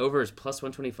 10, and the over is plus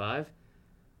 125.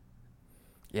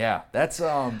 Yeah, that's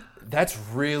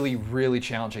really, really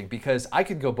challenging because I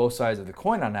could go both sides of the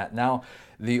coin on that. Now,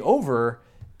 the over,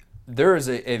 there is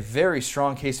a very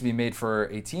strong case to be made for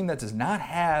a team that does not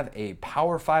have a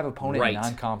Power 5 opponent in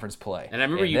non-conference play. And I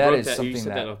remember you broke that. You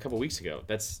said that a couple weeks ago.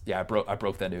 I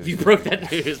broke that news. You broke that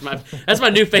news. That's my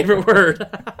new favorite word.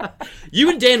 You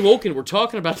and Dan Wolken were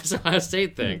talking about this Ohio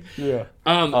State thing. Yeah.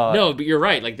 No, but you're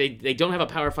right. Like they don't have a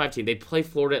Power 5 team. They play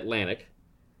Florida Atlantic.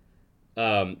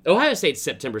 Ohio State's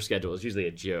September schedule is usually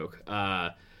a joke.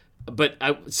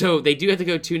 So they do have to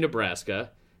go to Nebraska.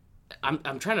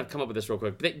 I'm trying to come up with this real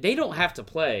quick. They don't have to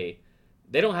play.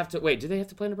 They don't have to wait. Do they have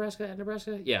to play Nebraska at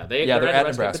Nebraska? Yeah, they're at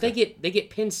Nebraska. But they get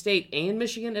Penn State and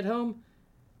Michigan at home.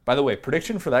 By the way,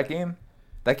 prediction for that game.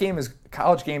 That game is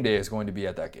College Game Day is going to be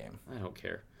at that game. I don't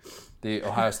care. The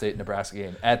Ohio State Nebraska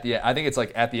game I think it's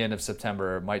like at the end of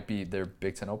September. It might be their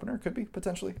Big Ten opener. Could be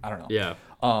potentially. I don't know. Yeah.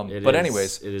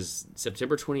 Anyways, it is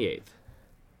September 28th.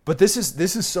 But this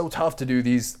is so tough to do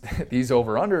these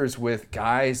over-unders with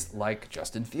guys like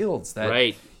Justin Fields.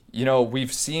 That,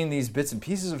 we've seen these bits and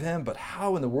pieces of him, but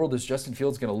how in the world is Justin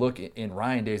Fields going to look in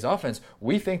Ryan Day's offense?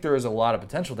 We think there is a lot of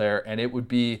potential there, and it would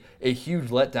be a huge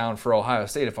letdown for Ohio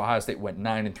State if Ohio State went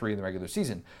 9-3 in the regular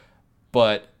season.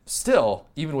 But still,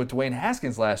 even with Dwayne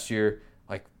Haskins last year,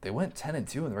 like they went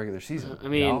 10-2 in the regular season. I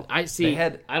mean, I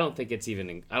don't think it's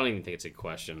even. I don't even think it's a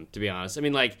question, to be honest. I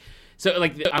mean, I'm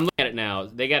looking at it now.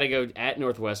 They got to go at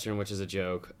Northwestern, which is a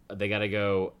joke. They got to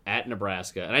go at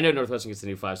Nebraska, and I know Northwestern gets the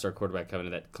new 5-star quarterback coming to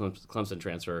that Clemson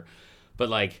transfer, but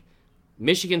like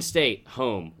Michigan State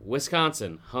home,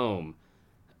 Wisconsin home,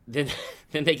 then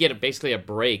they get basically a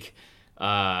break.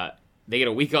 They get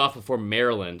a week off before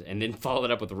Maryland, and then follow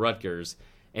it up with Rutgers,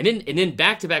 and then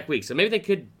back-to-back weeks. So maybe they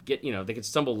could get they could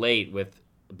stumble late with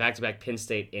back-to-back Penn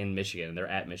State and Michigan, and they're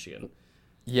at Michigan.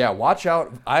 Yeah, watch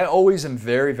out. I always am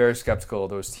very, very skeptical of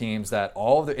those teams that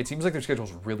it seems like their schedule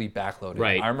is really backloaded.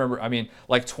 Right. I remember,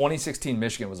 2016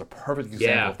 Michigan was a perfect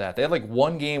example of that. They had like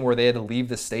one game where they had to leave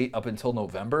the state up until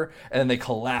November, and then they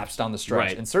collapsed on the stretch.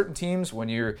 Right. And certain teams, when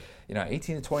you're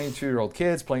 18 to 22-year-old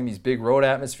kids playing these big road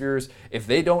atmospheres, if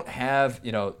they don't have,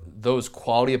 those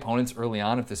quality opponents early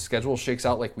on, if the schedule shakes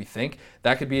out like we think,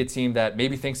 that could be a team that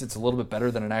maybe thinks it's a little bit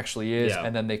better than it actually is,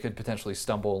 and then they could potentially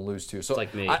stumble and lose too. So,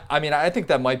 like me. I think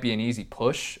that might be an easy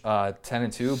push,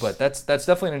 10-2, but that's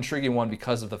definitely an intriguing one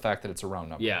because of the fact that it's a round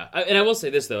number. Yeah, and I will say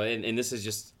this though, and this is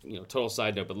just total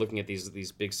side note, but looking at these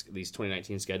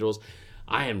 2019 schedules,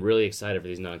 I am really excited for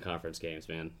these non-conference games,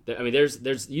 man. I mean,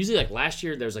 there's usually like last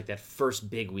year there's like that first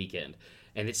big weekend,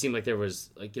 and it seemed like there was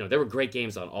there were great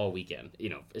games on all weekend,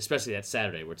 especially that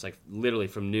Saturday where it's like literally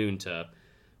from noon to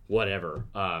whatever,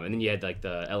 and then you had like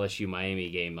the LSU Miami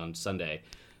game on Sunday.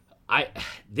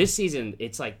 This season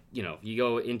it's like you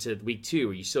go into week 2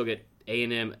 where you still get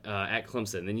A&M at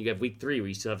Clemson, then you have week 3 where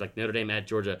you still have like Notre Dame at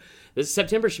Georgia. This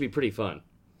September should be pretty fun.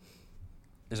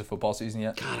 Is it football season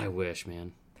yet? God, I wish,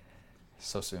 man.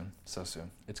 So soon.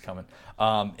 It's coming.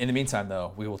 In the meantime,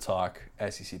 though, we will talk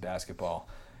SEC basketball.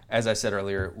 As I said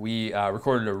earlier, we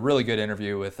recorded a really good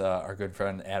interview with our good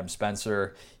friend Adam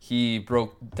Spencer. He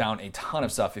broke down a ton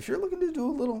of stuff. If you're looking to do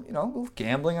a little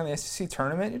gambling on the SEC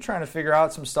tournament, you're trying to figure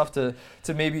out some stuff to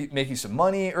maybe make you some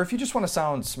money, or if you just want to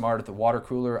sound smart at the water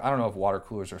cooler. I don't know if water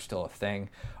coolers are still a thing,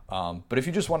 but if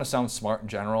you just want to sound smart in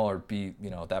general or be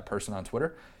that person on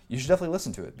Twitter, you should definitely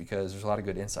listen to it because there's a lot of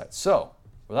good insights. So,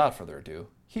 without further ado,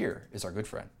 here is our good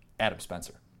friend, Adam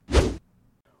Spencer.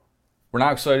 We're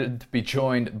now excited to be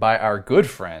joined by our good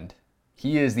friend.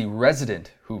 He is the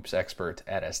resident hoops expert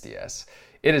at SDS.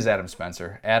 It is Adam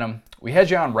Spencer. Adam, we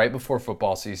had you on right before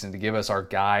football season to give us our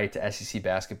guide to SEC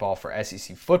basketball for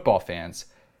SEC football fans.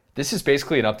 This is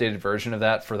basically an updated version of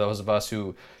that for those of us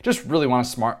who just really want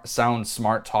to sound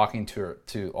smart talking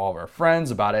to all of our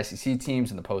friends about SEC teams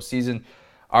in the postseason.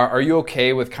 Are you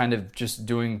okay with kind of just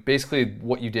doing basically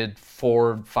what you did 4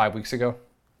 or 5 weeks ago?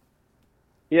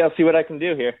 Yeah, I'll see what I can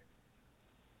do here.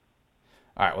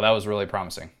 All right, well, that was really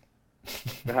promising.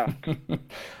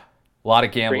 A lot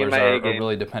of gamblers are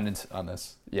really dependent on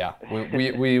this. Yeah,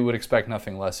 we would expect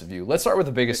nothing less of you. Let's start with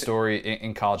the biggest story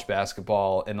in college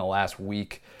basketball in the last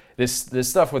week. This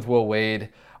stuff with Will Wade.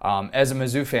 As a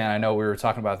Mizzou fan, I know we were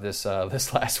talking about this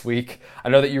last week. I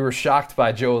know that you were shocked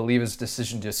by Joe Oliva's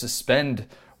decision to suspend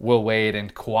Will Wade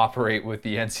and cooperate with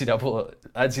the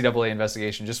NCAA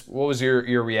investigation. Just what was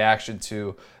your reaction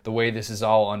to the way this is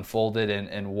all unfolded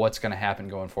and what's going to happen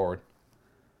going forward?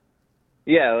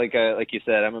 Yeah, like you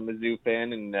said, I'm a Mizzou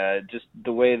fan, and just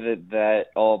the way that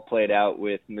all played out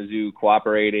with Mizzou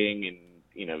cooperating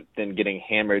and then getting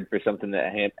hammered for something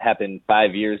that happened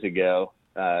 5 years ago.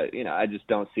 I just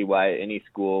don't see why any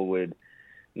school would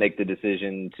make the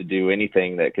decision to do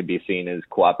anything that could be seen as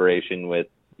cooperation with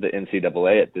the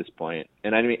NCAA at this point.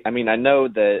 And I mean, I know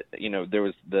that there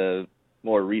was the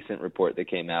more recent report that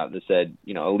came out that said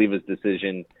Oliva's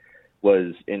decision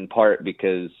was in part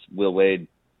because Will Wade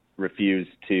refused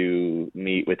to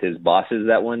meet with his bosses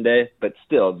that one day, but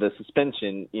still the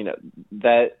suspension,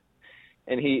 that,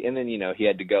 and then he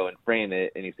had to go and frame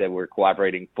it, and he said we're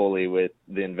cooperating fully with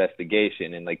the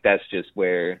investigation, and that's just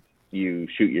where you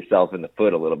shoot yourself in the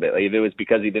foot a little bit. If it was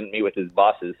because he didn't meet with his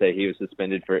bosses, say he was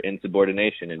suspended for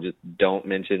insubordination, and just don't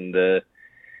mention the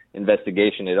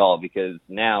investigation at all, because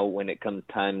now when it comes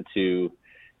time to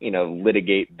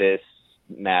litigate this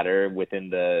matter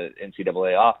within the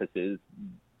NCAA offices,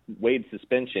 Wade's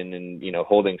suspension and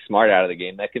holding Smart out of the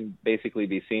game, that can basically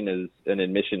be seen as an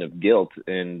admission of guilt,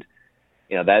 and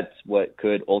that's what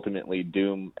could ultimately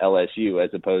doom LSU,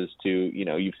 as opposed to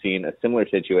you've seen a similar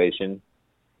situation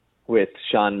with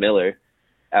Sean Miller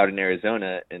out in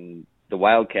Arizona, and the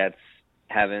Wildcats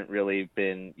haven't really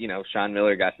been. Sean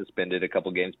Miller got suspended a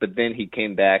couple games, but then he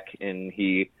came back and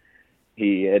he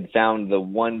had found the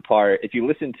one part. If you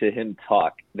listen to him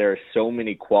talk, there are so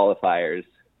many qualifiers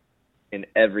in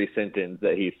every sentence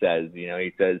that he says.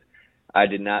 He says, I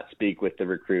did not speak with the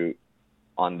recruit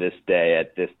on this day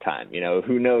at this time.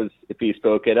 Who knows if he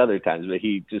spoke at other times, but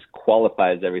he just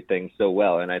qualifies everything so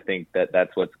well. And I think that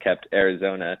that's what's kept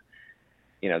Arizona,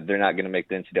 they're not going to make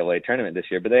the NCAA tournament this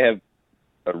year, but they have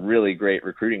a really great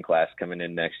recruiting class coming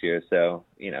in next year. So,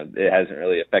 it hasn't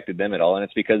really affected them at all. And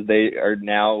it's because they are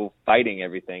now fighting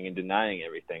everything and denying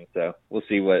everything. So we'll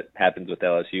see what happens with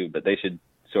LSU, but they should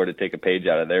sort of take a page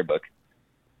out of their book.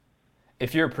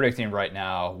 If you're predicting right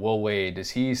now, Will Wade, does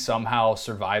he somehow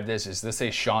survive this? Is this a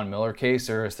Sean Miller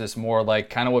case, or is this more like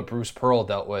kind of what Bruce Pearl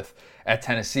dealt with at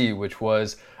Tennessee, which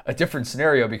was a different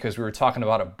scenario because we were talking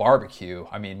about a barbecue,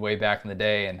 way back in the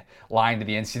day, and lying to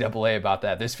the NCAA about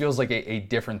that. This feels like a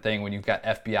different thing when you've got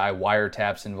FBI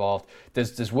wiretaps involved.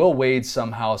 Does Will Wade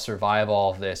somehow survive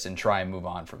all of this and try and move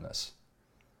on from this?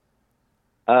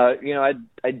 I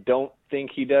don't think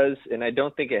he does, and I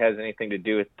don't think it has anything to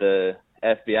do with the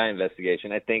FBI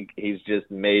investigation. I think he's just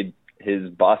made his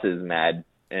bosses mad,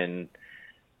 and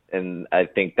I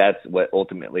think that's what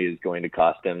ultimately is going to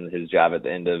cost him his job at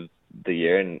the end of the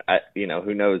year. And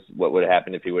who knows what would have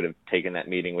happened if he would have taken that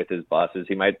meeting with his bosses.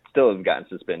 He might still have gotten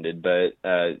suspended, but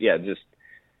just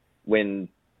when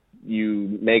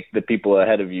you make the people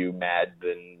ahead of you mad,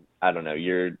 then I don't know,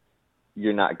 you're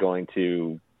not going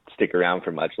to stick around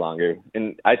for much longer.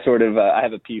 And I I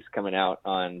have a piece coming out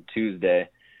on Tuesday.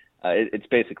 It's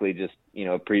basically just,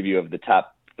 a preview of the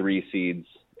top 3 seeds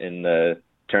in the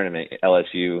tournament,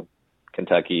 LSU,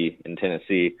 Kentucky, and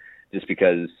Tennessee, just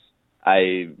because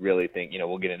I really think,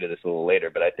 we'll get into this a little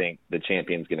later, but I think the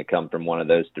champion's going to come from one of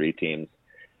those 3 teams.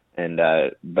 And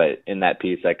but in that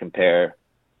piece, I compare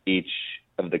each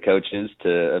of the coaches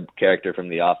to a character from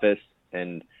The Office.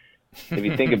 And if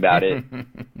you think about it,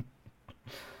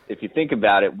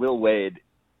 Will Wade,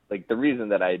 the reason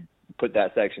that I put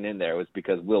that section in there was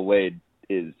because Will Wade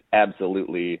is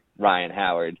absolutely Ryan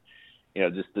Howard.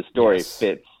 Just the story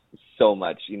fits so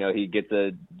much. He gets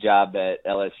a job at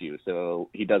LSU, so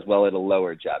he does well at a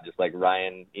lower job, just like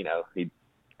Ryan. He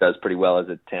does pretty well as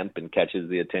a temp and catches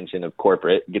the attention of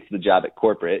corporate, gets the job at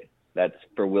corporate. That's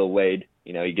for Will Wade.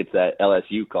 He gets that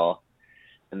LSU call.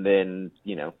 And then,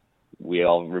 we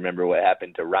all remember what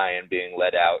happened to Ryan being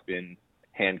let out in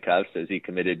handcuffs as he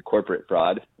committed corporate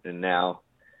fraud. And now,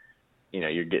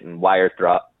 you're getting wire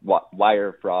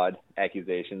fraud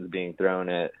accusations being thrown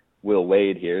at Will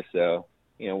Wade here. So,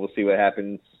 we'll see what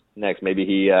happens next. Maybe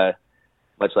he,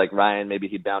 much like Ryan, maybe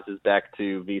he bounces back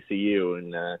to VCU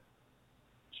and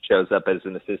shows up as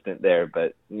an assistant there.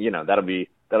 But that'll be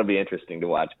interesting to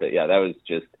watch. But yeah, that was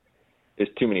just, there's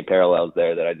too many parallels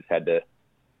there that I just had to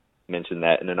mention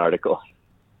that in an article.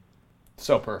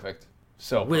 So perfect.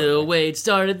 So Will Wade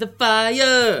started the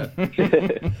fire.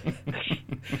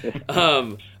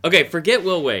 Okay, forget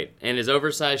Will Wade and his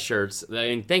oversized shirts.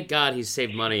 And thank God he's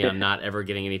saved money on not ever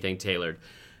getting anything tailored.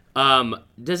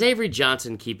 Does Avery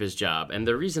Johnson keep his job? And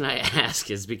the reason I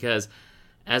ask is because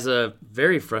as a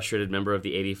very frustrated member of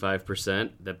the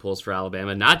 85% that pulls for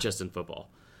Alabama, not just in football,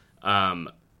 I'm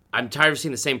tired of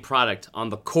seeing the same product on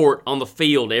the court, on the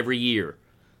field every year.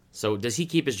 So does he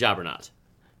keep his job or not?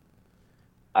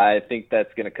 I think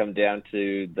that's going to come down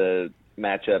to the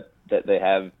matchup that they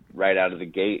have right out of the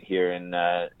gate here in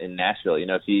Nashville.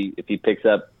 If he picks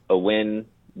up a win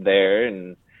there,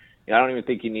 and I don't even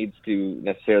think he needs to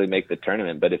necessarily make the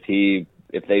tournament, but if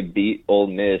they beat Ole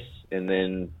Miss and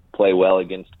then play well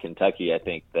against Kentucky, I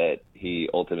think that he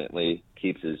ultimately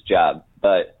keeps his job.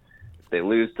 But if they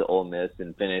lose to Ole Miss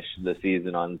and finish the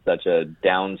season on such a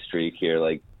down streak here,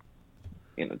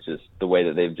 just the way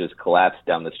that they've just collapsed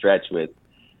down the stretch with,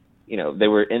 they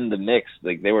were in the mix,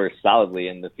 they were solidly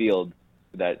in the field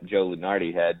that Joe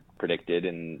Lunardi had predicted,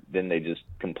 and then they just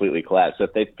completely collapsed. So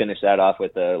if they finish that off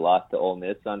with a loss to Ole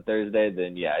Miss on Thursday,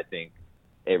 then yeah, I think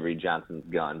Avery Johnson's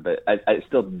gone. But I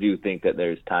still do think that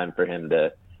there's time for him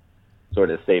to sort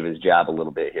of save his job a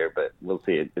little bit here, but we'll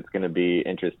see. It's going to be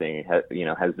interesting.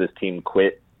 Has this team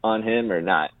quit on him or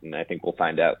not? And I think we'll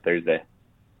find out Thursday.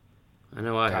 I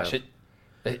know I have.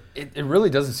 It really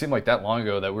doesn't seem like that long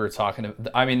ago that we were talking.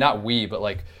 I mean, not we, but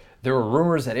there were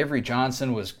rumors that Avery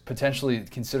Johnson was potentially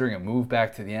considering a move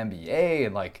back to the NBA,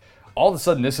 and all of a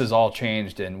sudden this has all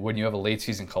changed. And when you have a late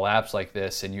season collapse like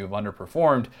this and you have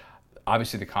underperformed,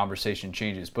 obviously the conversation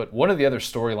changes. But one of the other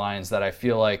storylines that I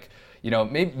feel like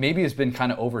maybe has been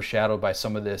kind of overshadowed by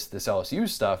some of this LSU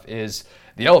stuff is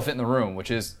the elephant in the room, which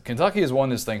is Kentucky has won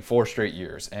this thing 4 straight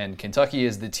years, and Kentucky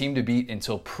is the team to beat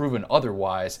until proven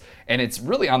otherwise, and it's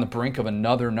really on the brink of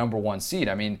another number 1 seed.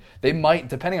 I mean, they might,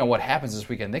 depending on what happens this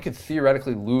weekend, they could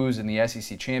theoretically lose in the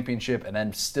SEC championship and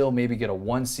then still maybe get a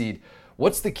 1 seed.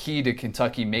 What's the key to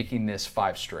Kentucky making this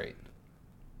 5 straight?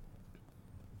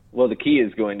 Well, the key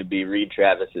is going to be Reed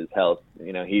Travis's health.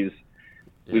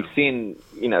 We've seen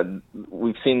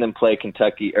them play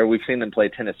Kentucky, or we've seen them play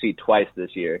Tennessee twice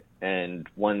this year. And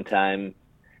one time,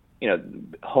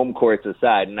 home courts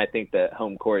aside, and I think that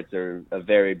home courts are a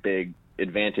very big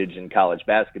advantage in college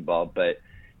basketball. But,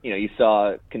 you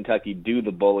saw Kentucky do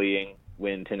the bullying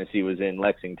when Tennessee was in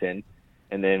Lexington.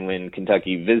 And then when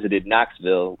Kentucky visited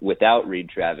Knoxville without Reed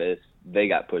Travis, they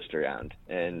got pushed around.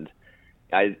 And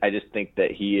I just think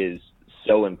that he is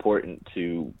so important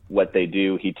to what they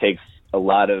do. He takes a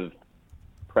lot of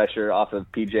pressure off of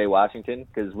P.J. Washington,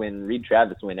 because when Reed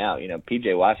Travis went out,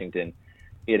 P.J. Washington,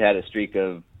 he had a streak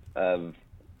of 3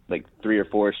 or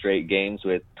 4 straight games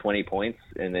with 20 points,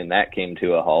 and then that came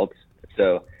to a halt.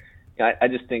 So I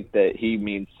just think that he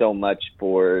means so much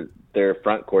for their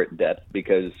front court depth,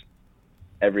 because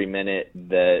every minute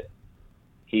that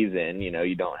he's in,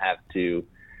 you don't have to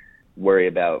worry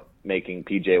about making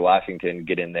P.J. Washington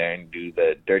get in there and do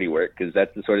the dirty work, because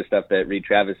that's the sort of stuff that Reed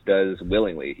Travis does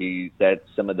willingly. He sets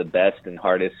some of the best and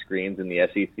hardest screens in the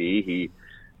SEC. He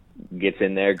gets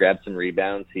in there, grabs some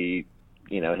rebounds.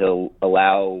 He'll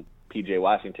allow P.J.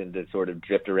 Washington to sort of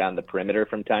drift around the perimeter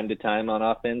from time to time on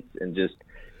offense, and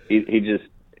he's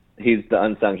the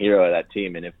unsung hero of that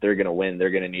team. And if they're going to win, they're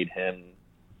going to need him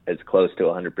as close to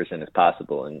 100% as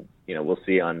possible. And we'll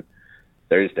see on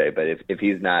Thursday, but if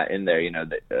he's not in there,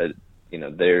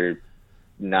 they're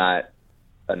not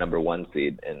a number 1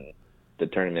 seed, and the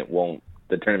tournament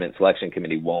selection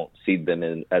committee won't seed them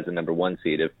in as a number 1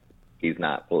 seed if he's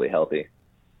not fully healthy.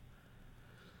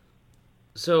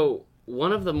 So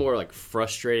one of the more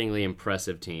frustratingly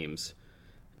impressive teams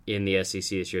in the SEC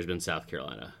this year has been South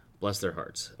Carolina. Bless their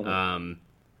hearts. Mm-hmm.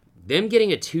 Them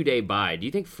getting a 2-day bye. Do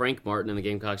you think Frank Martin and the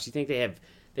Gamecocks? Do you think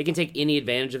they can take any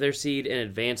advantage of their seed and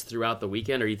advance throughout the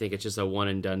weekend, or do you think it's just a one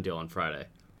and done deal on Friday?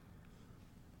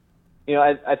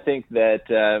 I think that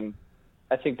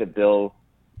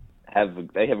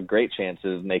they have a great chance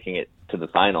of making it to the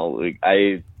final.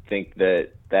 I think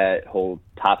that whole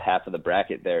top half of the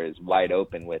bracket there is wide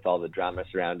open with all the drama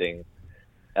surrounding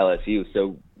LSU.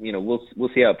 So we'll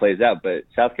see how it plays out. But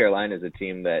South Carolina is a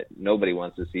team that nobody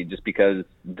wants to see, just because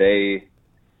they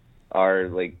are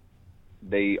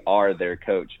their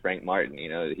coach, Frank Martin.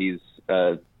 He's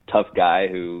a tough guy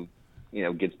who,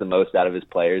 gets the most out of his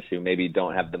players who maybe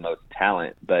don't have the most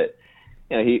talent. But,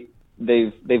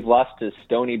 they've lost to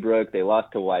Stony Brook, they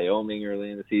lost to Wyoming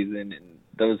early in the season, and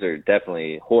those are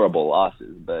definitely horrible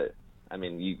losses. But I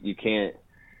mean, you can't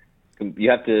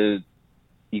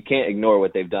ignore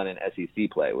what they've done in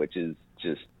SEC play, which is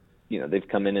just, they've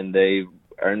come in and they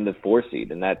earned the 4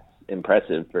 seed, and that's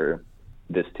impressive for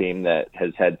this team that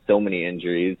has had so many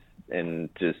injuries, and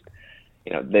just,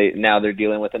 they're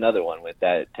dealing with another one with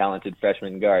that talented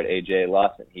freshman guard, AJ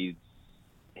Lawson.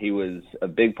 He was a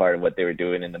big part of what they were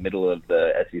doing in the middle of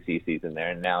the SEC season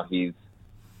there, and now he's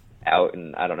out,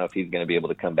 and I don't know if he's going to be able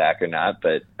to come back or not,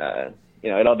 but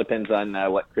it all depends on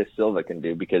what Chris Silva can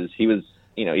do, because he was,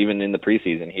 even in the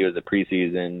preseason, he was a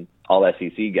preseason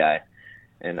all-SEC guy,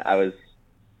 and I was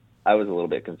a little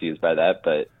bit confused by that,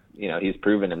 but he's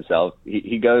proven himself.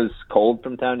 He goes cold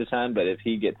from time to time, but if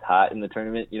he gets hot in the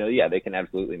tournament, they can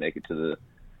absolutely make it to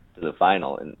the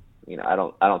final. And I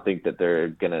don't think that they're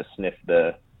gonna sniff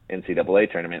the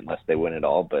NCAA tournament unless they win it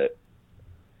all. But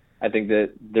I think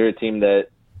that they're a team that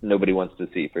nobody wants to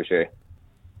see for sure.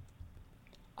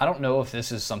 I don't know if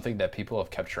this is something that people have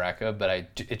kept track of, but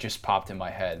it just popped in my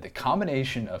head. The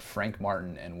combination of Frank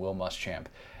Martin and Will Muschamp,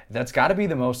 that's got to be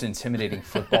the most intimidating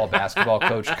football basketball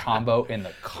coach combo in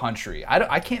the country.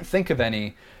 I can't think of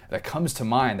any that comes to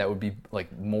mind that would be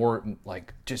more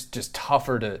just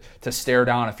tougher to stare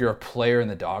down if you're a player in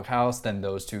the doghouse than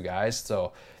those two guys.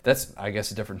 So that's, I guess,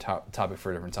 a different topic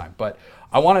for a different time. But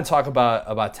I want to talk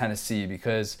about Tennessee,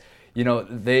 because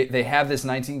they have this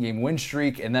 19-game win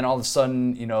streak, and then all of a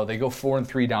sudden, they go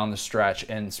 4-3 down the stretch,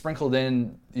 and sprinkled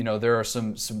in, there are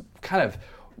some kind of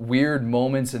weird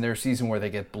moments in their season where they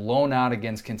get blown out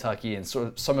against Kentucky, and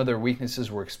so some of their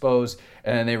weaknesses were exposed,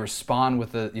 and then they respond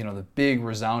with the big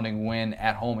resounding win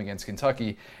at home against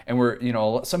Kentucky. And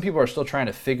some people are still trying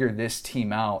to figure this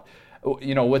team out.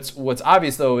 What's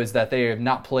obvious though is that they have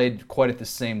not played quite at the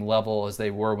same level as they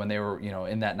were when they were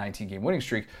in that 19-game winning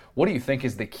streak. What do you think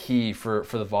is the key for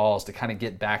the Vols to kind of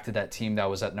get back to that team that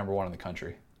was at number 1 in the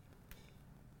country?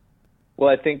 Well,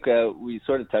 I think we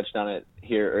sort of touched on it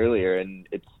here earlier, and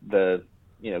it's the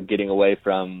getting away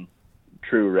from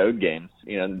true road games.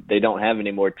 They don't have any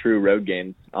more true road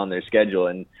games on their schedule,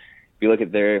 and if you look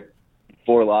at their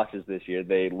 4 losses this year,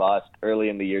 they lost early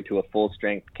in the year to a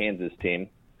full-strength Kansas team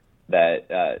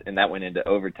and that went into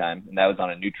overtime, and that was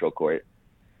on a neutral court.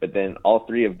 But then all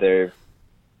three of their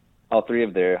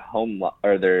home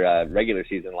or their regular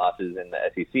season losses in the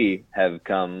SEC have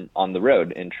come on the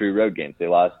road in true road games. They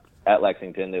lost at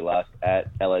Lexington, they lost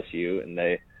at LSU, and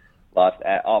they lost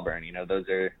at Auburn. Those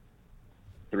are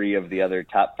 3 of the other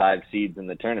top 5 seeds in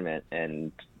the tournament,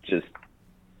 and just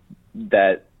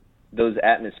that those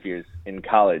atmospheres in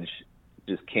college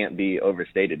just can't be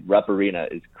overstated. Rupp Arena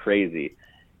is crazy.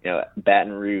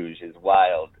 Baton Rouge is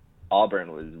wild.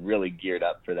 Auburn was really geared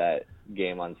up for that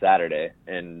game on Saturday,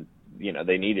 and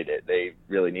they needed it. They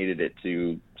really needed it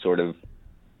to sort of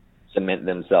cement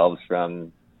themselves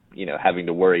from having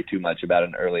to worry too much about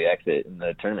an early exit in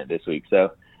the tournament this week.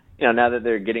 So now that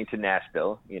they're getting to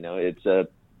Nashville, it's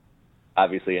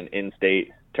obviously an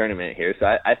in-state tournament here. So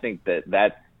I think that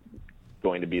that's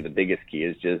going to be the biggest key,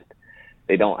 is just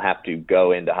they don't have to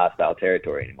go into hostile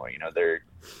territory anymore. They're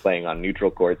playing on neutral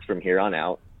courts from here on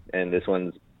out, and this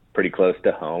one's pretty close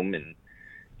to home, and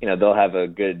they'll have a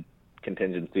good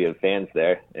contingency of fans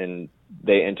there, and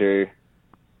they enter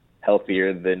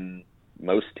healthier than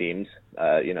most teams.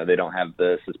 They don't have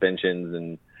the suspensions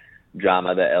and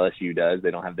drama that LSU does. They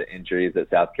don't have the injuries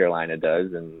that South Carolina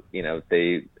does, and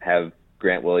they have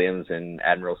Grant Williams and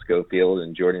Admiral Schofield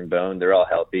and Jordan Bone. They're all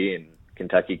healthy, and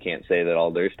Kentucky can't say that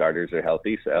all their starters are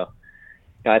healthy. So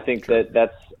I think I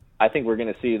think we're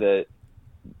going to see that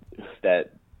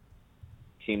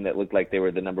team that looked like they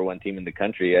were the number 1 team in the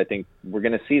country. I think we're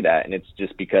going to see that, and it's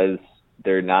just because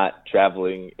they're not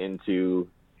traveling into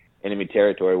enemy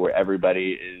territory where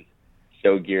everybody is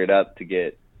so geared up to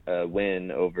get a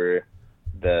win over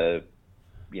the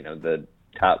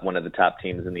top, one of the top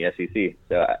teams in the SEC.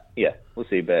 So yeah, we'll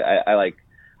see. But I like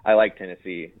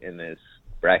Tennessee in this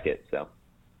bracket. So,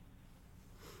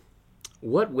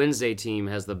 what Wednesday team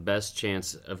has the best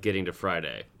chance of getting to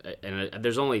Friday? And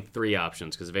there's only 3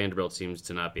 options, because Vanderbilt seems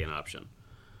to not be an option.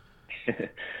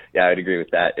 Yeah, I'd agree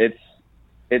with that. It's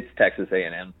Texas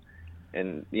A&M,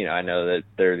 and I know that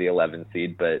they're the 11th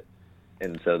seed,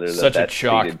 and so they're such a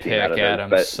chalk pick,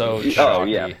 Adam. So chalky. Oh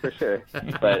yeah, for sure.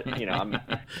 But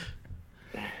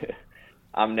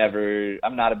I'm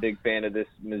not a big fan of this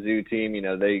Mizzou team.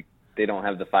 They don't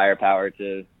have the firepower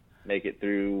to make it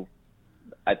through.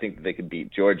 I think they could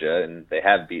beat Georgia, and they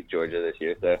have beat Georgia this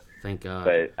year. So thank God.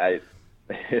 But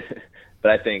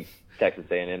I think Texas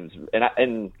A&M's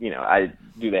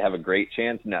do they have a great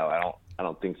chance? No,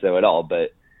 don't think so at all.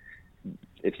 But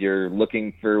if you're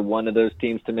looking for one of those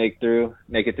teams to make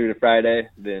it through to Friday,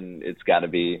 then it's got to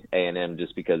be A&M,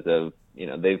 just because of,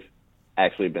 they've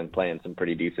actually been playing some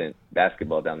pretty decent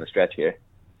basketball down the stretch here.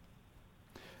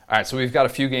 All right, so we've got a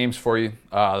few games for you.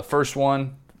 The first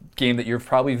one, game that you're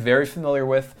probably very familiar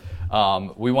with.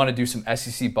 We want to do some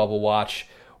SEC bubble watch.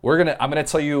 I'm gonna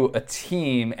tell you a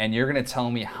team, and you're gonna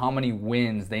tell me how many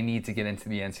wins they need to get into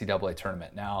the NCAA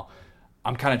tournament. Now,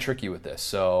 I'm kind of tricky with this,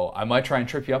 so I might try and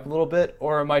trip you up a little bit,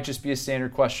 or it might just be a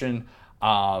standard question.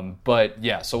 But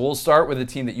yeah, so we'll start with a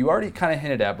team that you already kind of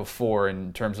hinted at before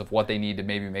in terms of what they need to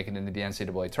maybe make it into the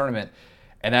NCAA tournament,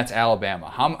 and that's Alabama.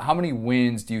 How many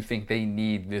wins do you think they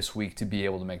need this week to be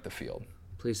able to make the field?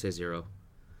 Please say 0.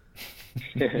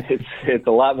 It's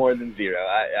a lot more than 0.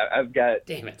 I've got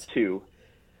Damn it. 2.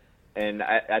 And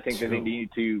I think that they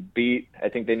need to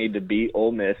beat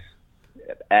Ole Miss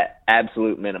at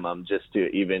absolute minimum, just to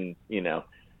even,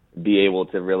 be able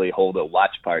to really hold a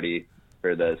watch party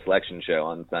for the selection show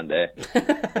on Sunday.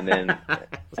 And then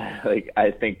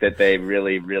I think that they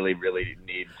really, really, really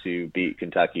need to beat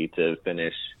Kentucky to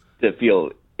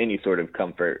feel any sort of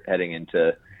comfort heading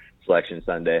into selection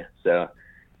Sunday. So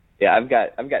yeah, I've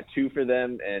got 2 for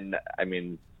them. And I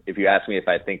mean, if you ask me if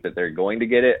I think that they're going to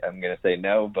get it, I'm going to say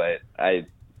no, but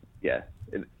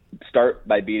start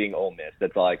by beating Ole Miss.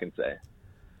 That's all I can say.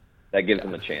 That gives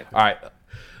them a chance. All right.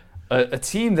 A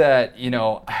team that,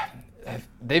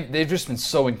 they've just been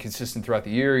so inconsistent throughout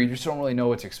the year. You just don't really know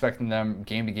what to expect from them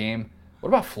game to game. What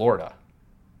about Florida?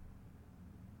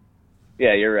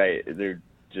 Yeah, you're right. They're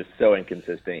just so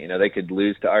inconsistent. They could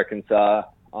lose to Arkansas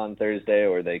on Thursday,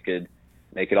 or they could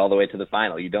make it all the way to the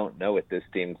final. You don't know with this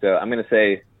team. So I'm going to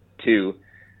say 2,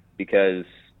 because,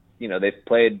 they've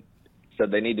played, so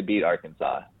they need to beat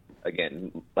Arkansas.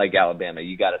 Again, like Alabama,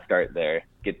 you got to start there,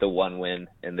 get the 1 win,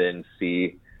 and then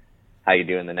see how you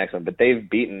do in the next one. But they've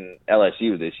beaten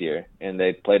LSU this year, and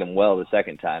they played them well the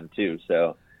second time too.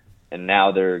 So, and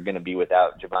now they're going to be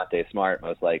without Javonte Smart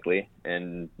most likely,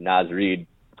 and Naz Reid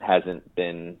hasn't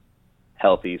been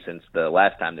healthy since the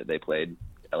last time that they played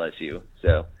LSU.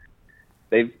 So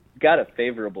they've got a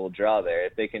favorable draw there.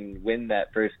 If they can win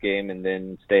that first game and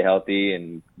then stay healthy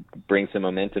and bring some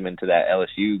momentum into that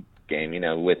LSU game,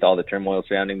 with all the turmoil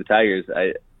surrounding the Tigers,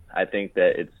 I think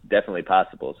that it's definitely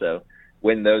possible. So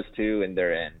win those 2 and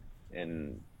they're in.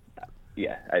 And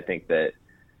yeah, I think that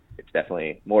it's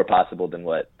definitely more possible than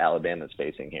what Alabama's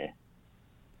facing here.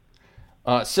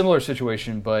 Similar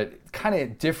situation, but kind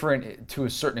of different to a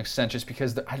certain extent, just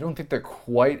because I don't think they're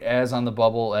quite as on the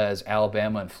bubble as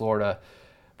Alabama and Florida.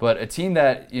 But a team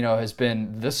that, has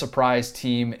been the surprise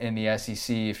team in the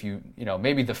SEC, if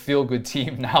maybe the feel-good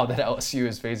team now that LSU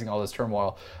is facing all this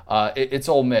turmoil, it's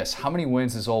Ole Miss. How many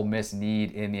wins does Ole Miss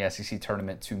need in the SEC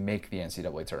tournament to make the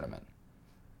NCAA tournament?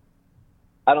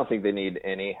 I don't think they need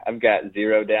any. I've got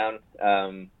 0 down.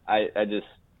 I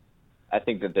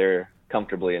think that they're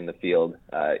comfortably in the field.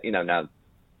 Now,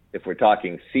 if we're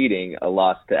talking seeding, a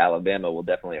loss to Alabama will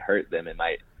definitely hurt them. It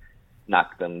might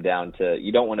knock them down to,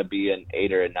 you don't want to be an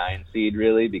 8 or a 9 seed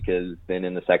really, because then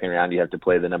in the second round you have to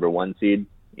play the number 1 seed,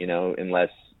 unless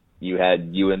you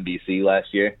had UMBC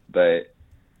last year. But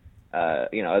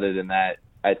other than that,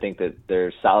 I think that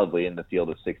they're solidly in the field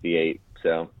of 68.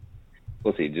 So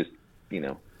we'll see. Just,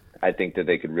 I think that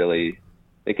they could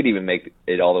even make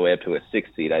it all the way up to a 6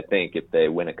 seed, I think, if they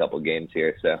win a couple games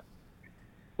here. So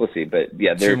we'll see. But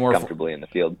yeah, they're comfortably in the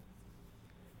field.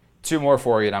 2 more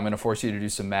for you, and I'm going to force you to do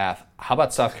some math. How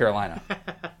about South Carolina?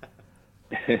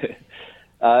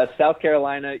 South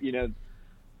Carolina,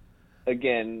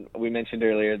 again, we mentioned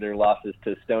earlier their losses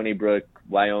to Stony Brook,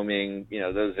 Wyoming.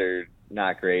 Those are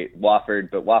not great. Wofford's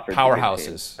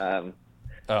powerhouses.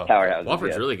 Powerhouses.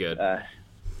 Wofford's really good.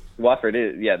 Wofford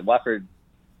is, Wofford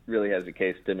really has a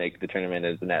case to make the tournament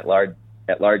as an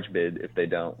at-large bid if they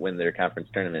don't win their conference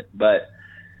tournament. But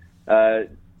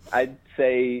I'd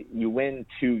say you win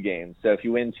 2 games. So if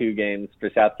you win 2 games for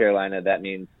South Carolina, that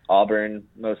means Auburn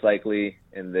most likely,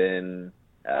 and then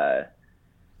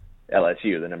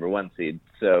LSU, the number 1 seed.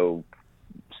 So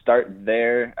start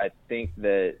there. I think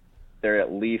that they're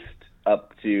at least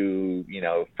up to,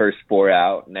 first 4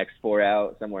 out, next 4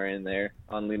 out, somewhere in there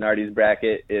on Lunardi's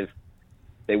bracket if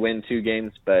they win 2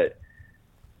 games. But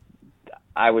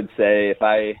I would say if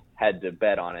I had to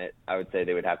bet on it, I would say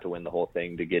they would have to win the whole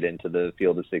thing to get into the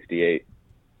field of 68.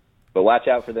 But watch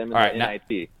out for them in the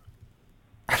NIT.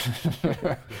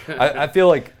 I feel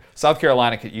like South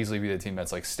Carolina could easily be the team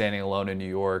that's like standing alone in New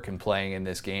York and playing in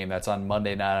this game that's on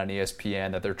Monday night on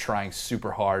ESPN, that they're trying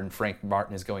super hard and Frank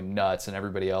Martin is going nuts and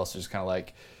everybody else is kind of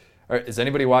like, Is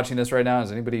anybody watching this right now?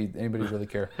 Does anybody really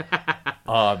care?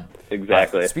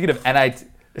 Exactly.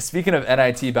 Speaking of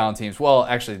NIT bound teams, well,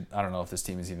 actually, I don't know if this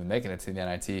team is even making it to the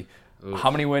NIT. Oof.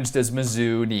 How many wins does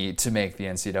Mizzou need to make the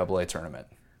NCAA tournament?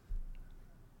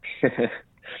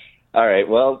 All right.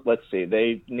 Well, let's see.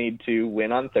 They need to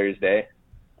win on Thursday,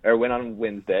 or win on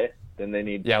Wednesday. Then they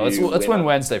need to let's win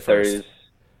Wednesday first.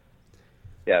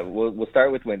 Yeah, we'll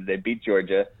start with Wednesday. Beat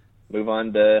Georgia. Move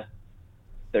on to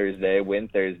Thursday. Win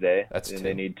Thursday. Then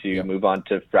they need to move on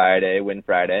to Friday. Win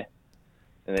Friday.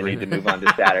 And they need to move on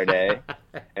to Saturday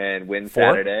and win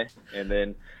Saturday, and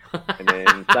then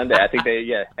Sunday. I think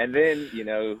and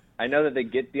then I know that they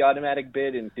get the automatic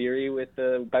bid in theory with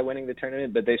by winning the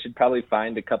tournament, but they should probably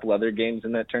find a couple other games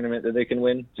in that tournament that they can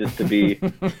win just to be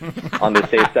on the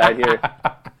safe side here.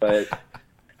 But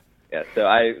yeah,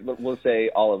 so we'll say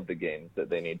all of the games that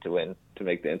they need to win to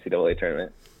make the NCAA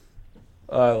tournament.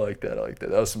 I like that.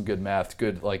 That was some good math.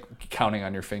 Good, counting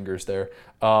on your fingers there.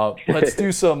 Let's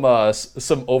do some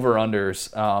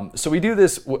over-unders. So we do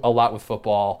this a lot with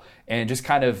football and just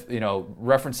kind of,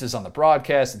 references on the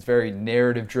broadcast. It's very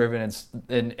narrative-driven.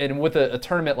 And with a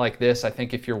tournament like this, I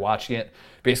think if you're watching it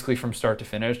basically from start to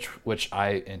finish, which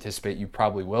I anticipate you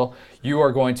probably will, you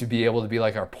are going to be able to be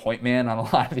like our point man on a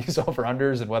lot of these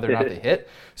over-unders and whether or not they hit.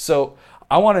 So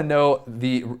I want to know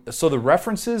the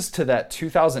references to that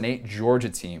 2008 Georgia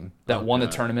team that won the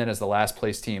tournament as the last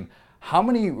place team. How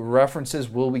many references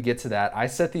will we get to that? I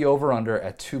set the over-under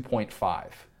at 2.5.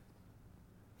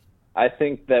 I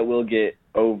think that we'll get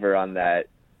over on that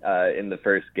in the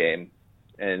first game,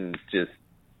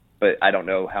 but I don't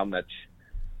know how much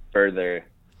further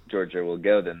Georgia will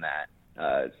go than that.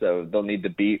 So they'll need to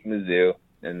beat Mizzou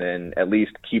and then at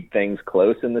least keep things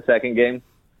close in the second game.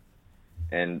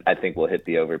 And I think we'll hit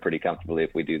the over pretty comfortably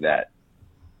if we do that.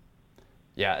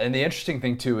 Yeah, and the interesting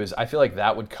thing, too, is I feel like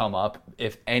that would come up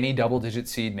if any double-digit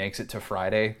seed makes it to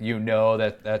Friday.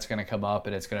 That's going to come up,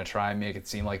 and it's going to try and make it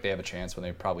seem like they have a chance when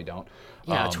they probably don't.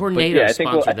 Yeah, Tornado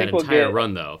sponsored that entire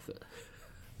run, though.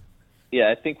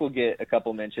 Yeah, I think we'll get a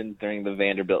couple mentions during the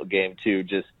Vanderbilt game, too,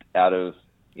 just out of,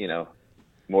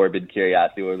 morbid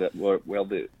curiosity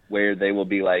where they will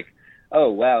be like, oh,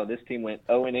 wow, this team went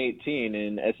 0-18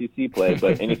 in SEC play,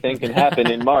 but anything can happen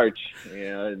in March,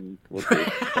 and we'll see.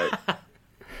 But.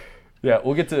 Yeah,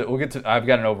 we'll get to. I've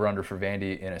got an over/under for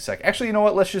Vandy in a sec. Actually, you know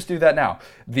what? Let's just do that now.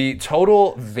 The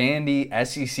total Vandy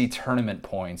SEC tournament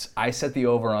points, I set the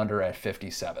over/under at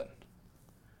 57. All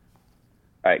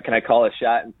right, can I call a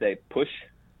shot and say push?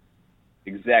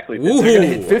 Exactly. They're going to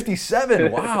hit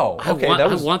 57. Wow. Okay,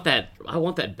 I want that. I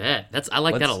want that bet. I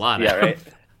like that a lot. Yeah, right.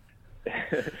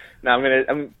 No,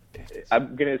 I'm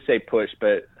gonna say push,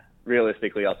 but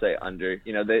realistically, I'll say under.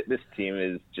 This team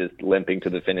is just limping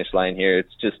to the finish line here.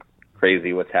 It's just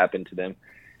crazy what's happened to them.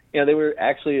 They were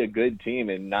actually a good team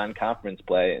in non-conference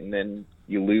play, and then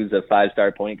you lose a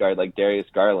 5-star point guard like Darius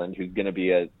Garland, who's going to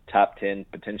be a top 10,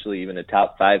 potentially even a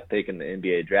top 5 pick in the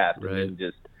NBA draft, right. And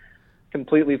just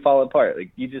completely fall apart.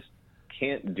 You just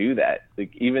can't do that.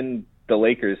 Even the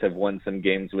Lakers have won some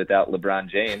games without LeBron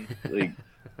James.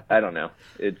 I don't know.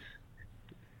 It's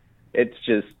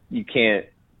just you can't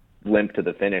limp to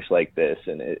the finish like this,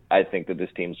 and I think that this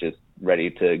team's just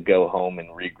ready to go home and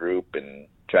regroup and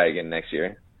try again next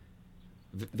year.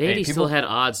 Vandy still had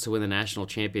odds to win the national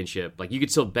championship. You could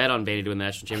still bet on Vandy to win the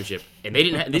national championship, and they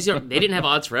didn't have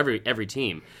odds for every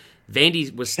team.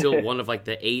 Vandy was still one of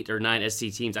the 8 or 9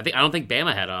 SC teams. I don't think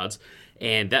Bama had odds,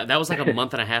 and that was a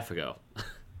month and a half ago.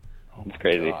 It's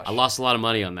crazy. Gosh. I lost a lot of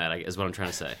money on that, is what I'm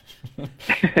trying to say.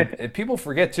 And people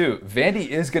forget, too, Vandy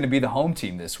is going to be the home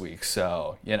team this week,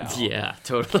 so, Yeah,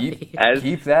 totally.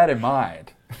 Keep that in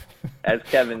mind. As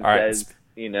Kevin says,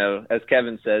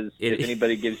 if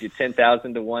anybody gives you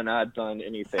 10,000 to 1 odds on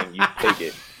anything, you take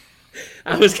it.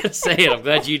 I was going to say it. I'm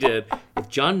glad you did. If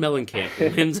John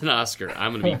Mellencamp wins an Oscar,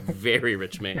 I'm going to be a very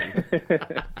rich man.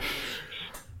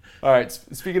 All right,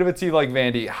 speaking of a team like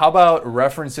Vandy, how about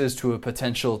references to a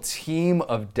potential team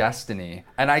of destiny?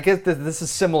 And I guess that this is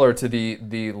similar to the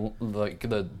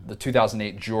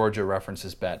 2008 Georgia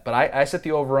references bet, but I set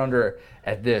the over-under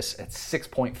at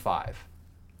 6.5.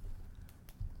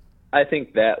 I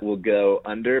think that will go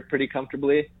under pretty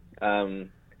comfortably,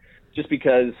 just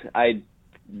because I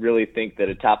really think that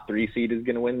a top 3 seed is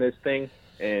going to win this thing,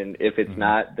 and if it's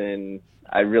not, then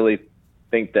I really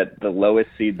think that the lowest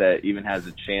seed that even has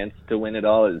a chance to win it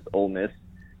all is Ole Miss,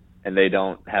 and they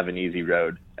don't have an easy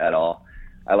road at all.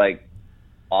 I like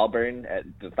Auburn at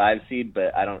the 5 seed,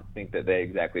 but I don't think that they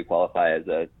exactly qualify as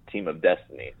a team of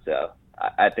destiny. So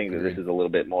I think that this is a little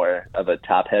bit more of a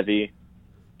top-heavy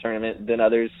tournament than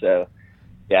others. So,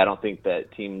 yeah, I don't think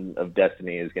that team of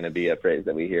destiny is going to be a phrase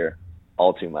that we hear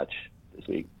all too much this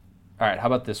week. All right, how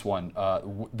about this one?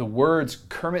 The words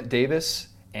Kermit Davis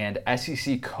and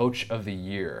SEC Coach of the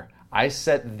Year. I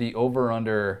set the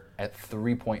over-under at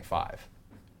 3.5.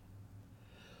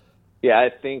 Yeah,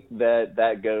 I think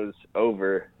that goes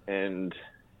over, and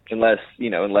unless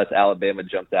Alabama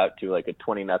jumps out to like a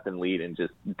 20-0 lead and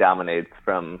just dominates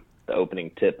from the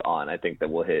opening tip on, I think that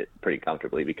we'll hit pretty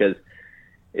comfortably because,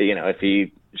 if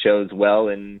he shows well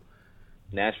in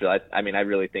Nashville, I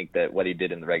really think that what he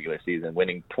did in the regular season,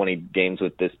 winning 20 games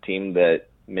with this team that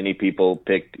many people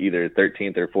picked either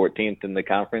 13th or 14th in the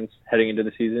conference heading into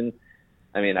the season,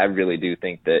 I really do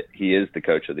think that he is the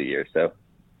Coach of the Year. So,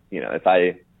 if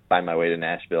I find my way to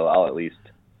Nashville, I'll at least,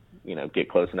 get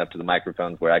close enough to the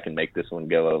microphones where I can make this one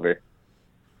go over.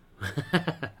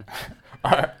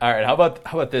 All right. How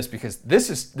about this? Because this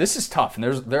is tough, and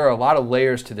there are a lot of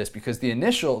layers to this. Because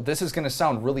this is going to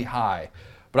sound really high,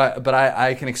 but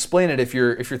I can explain it if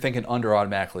you're thinking under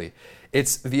automatically.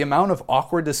 It's the amount of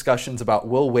awkward discussions about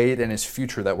Will Wade and his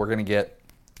future that we're going to get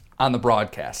on the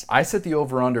broadcast. I set the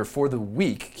over under for the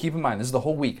week. Keep in mind, this is the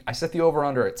whole week. I set the over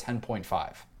under at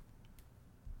 10.5.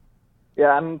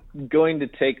 Yeah, I'm going to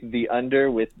take the under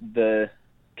with the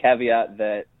caveat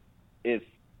that if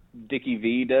Dickie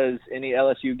V does any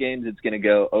LSU games, it's going to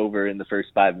go over in the first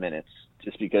 5 minutes,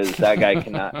 just because that guy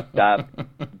cannot stop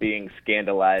being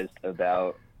scandalized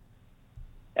about.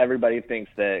 Everybody thinks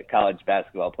that college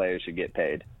basketball players should get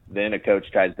paid. Then a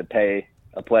coach tries to pay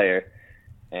a player,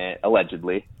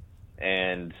 allegedly,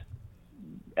 and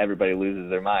everybody loses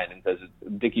their mind and says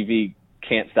Dickie V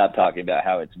can't stop talking about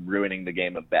how it's ruining the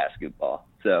game of basketball.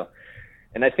 So,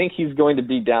 and I think he's going to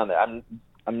be down there.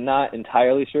 I'm not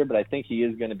entirely sure, but I think he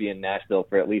is going to be in Nashville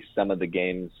for at least some of the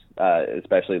games,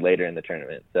 especially later in the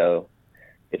tournament. So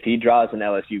if he draws an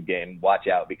LSU game, watch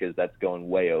out because that's going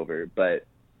way over. But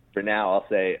for now, I'll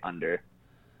say under.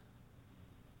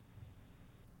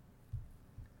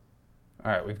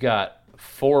 All right, we've got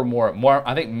four more.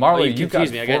 I think Marley, you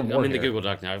confused me. I'm in the Google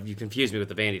Doc now. You confused me with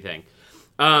the Vandy thing.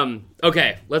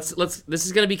 Okay, let's. This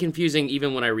is going to be confusing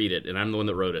even when I read it, and I'm the one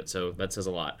that wrote it, so that says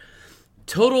a lot.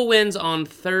 Total wins on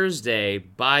Thursday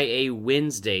by a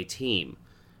Wednesday team.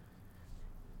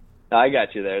 I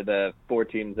got you there. The 4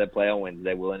 teams that play on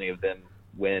Wednesday, will any of them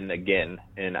win again?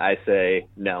 And I say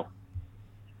no.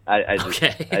 I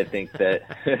think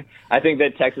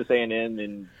that Texas A&M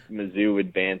and Mizzou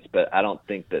advance, but I don't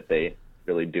think that they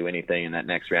really do anything in that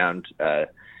next round.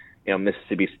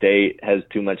 Mississippi State has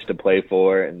too much to play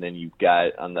for, and then you've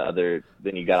got on the other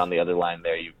line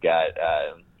there, you've got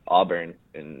Auburn,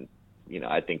 and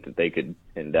I think that they could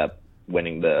end up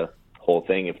winning the whole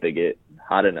thing if they get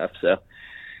hot enough. So,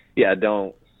 yeah,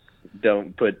 don't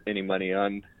put any money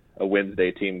on a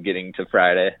Wednesday team getting to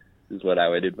Friday is what I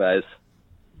would advise.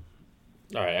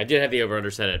 All right, I did have the over-under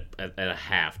set at a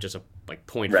half, just a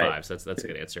 0.5, right. So that's a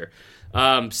good answer.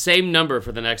 Same number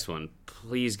for the next one.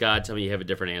 Please, God, tell me you have a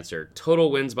different answer. Total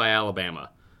wins by Alabama.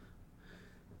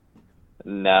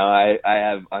 No, I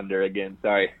have under again.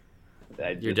 Sorry.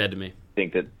 You're dead to me.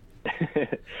 Think that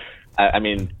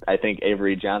I think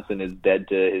Avery Johnson is dead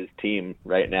to his team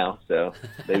right now. So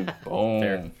they've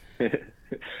Fair.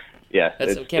 Yeah,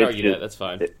 can't argue that. That's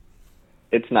fine.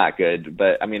 It's not good,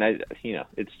 but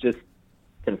it's just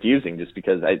confusing just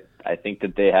because I think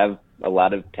that they have a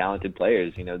lot of talented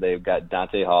players. They've got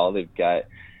Dante Hall, they've got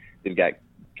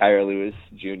Kyra Lewis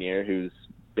Jr., who's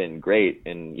been great,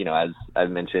 and as I've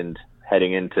mentioned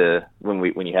heading into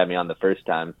when you had me on the first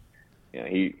time,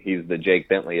 he's the Jake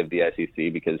Bentley of the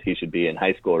SEC because he should be in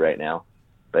high school right now,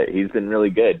 but he's been really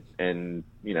good. And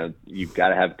you've got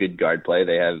to have good guard play.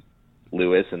 They have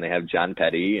Lewis and they have John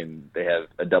Petty and they have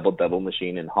a double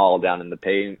machine and Hall down in the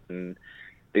paint, and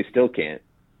they still can't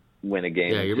win a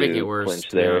game. Yeah, you're making it worse,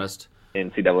 to be honest.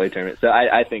 NCAA tournament. So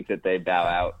I think that they bow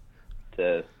out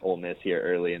to Ole Miss here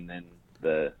early, and then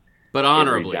but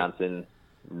honorably. Johnson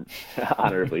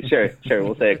honorably. Sure,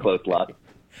 we'll say a close loss.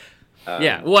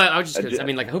 Yeah, well,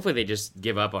 hopefully they just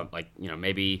give up on,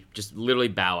 maybe just literally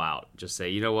bow out. Just say,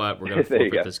 you know what, we're going to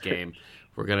forfeit this game.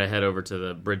 We're going to head over to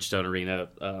the Bridgestone Arena,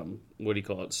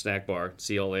 snack bar.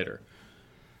 See y'all later.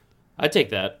 I'd take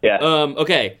that. Yeah.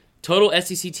 Okay, total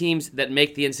SEC teams that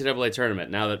make the NCAA tournament,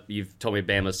 now that you've told me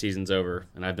Bama's season's over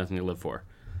and I have nothing to live for.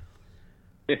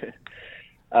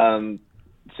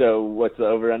 So what's the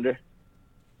over-under?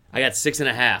 I got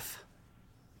 6.5.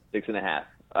 6.5.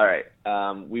 All right.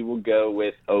 We will go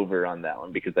with over on that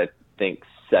one because I think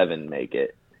 7 make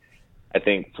it. I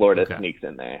think Florida sneaks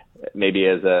in there, maybe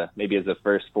as a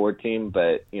first 4 team,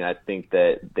 but I think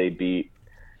that they beat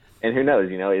And who knows,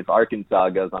 if Arkansas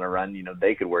goes on a run,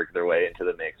 they could work their way into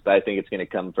the mix. But I think it's going to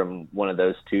come from one of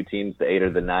those two teams, the 8 or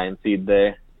the 9 seed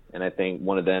there. And I think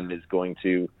one of them is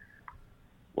obviously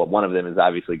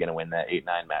going to win that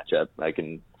 8-9 matchup. I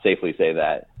can safely say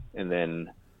that. And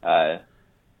then,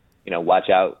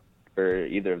 watch out for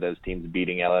either of those teams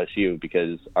beating LSU,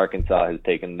 because Arkansas has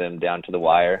taken them down to the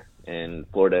wire and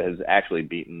Florida has actually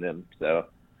beaten them. So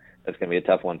that's going to be a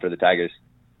tough one for the Tigers.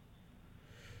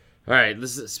 All right,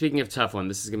 speaking of tough one,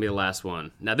 this is going to be the last one.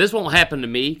 Now, this won't happen to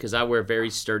me because I wear very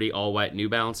sturdy all-white New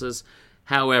Balances.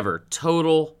 However,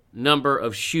 total number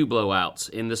of shoe blowouts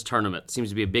in this tournament seems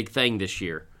to be a big thing this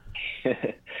year.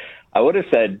 I would have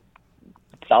said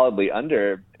solidly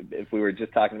under if we were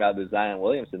just talking about the Zion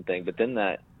Williamson thing, but then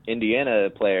that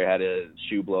Indiana player had a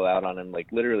shoe blowout on him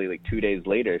literally 2 days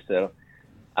later. So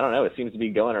I don't know. It seems to be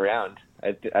going around.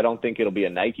 I don't think it'll be a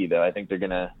Nike, though. I think they're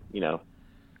going to,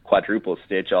 quadruple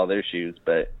stitch all their shoes,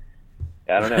 but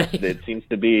I don't know. It seems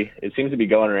to be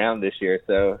going around this year.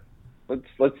 So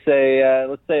let's say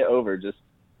over just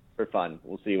for fun.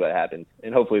 We'll see what happens,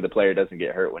 and hopefully the player doesn't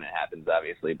get hurt when it happens,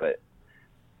 obviously. But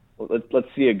let's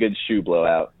see a good shoe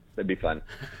blowout. That'd be fun.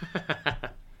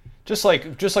 Just like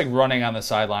running on the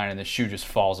sideline and the shoe just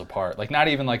falls apart. Not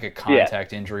even a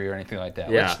contact injury or anything like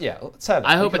that. Yeah. Let's have it.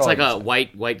 I hope it's a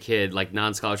white kid,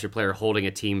 non-scholarship player holding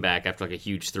a team back after a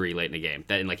huge 3 late in the game.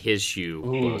 That and his shoe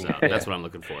blows out. That's what I'm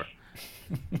looking for.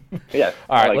 Yeah.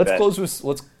 All right, let's close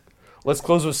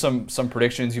with some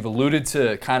predictions. You've alluded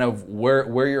to kind of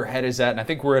where your head is at, and I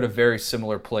think we're at a very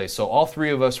similar place. So all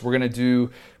three of us, we're going to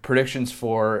do predictions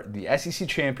for the SEC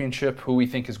Championship, who we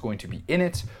think is going to be in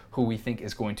it, who we think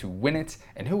is going to win it,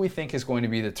 and who we think is going to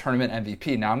be the tournament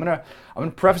MVP. Now, I'm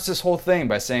gonna preface this whole thing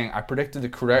by saying I predicted the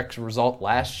correct result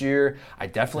last year. I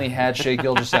definitely had Shai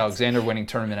Gilgeous-Alexander winning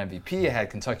tournament MVP. I had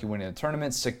Kentucky winning the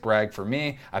tournament. Sick brag for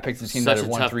me. I picked the team that had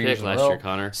won 3 years in a row. Year,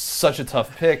 Connor. Such a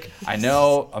tough pick. I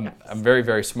know. I'm very,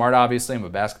 very smart, obviously. I'm a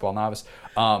basketball novice.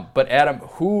 But Adam,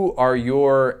 who are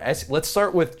let's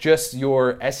start with just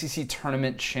your SEC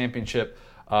Tournament Championship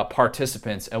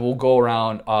participants, and we'll go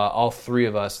around all three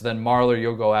of us. Then Marler,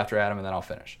 you'll go after Adam, and then I'll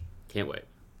finish. Can't wait.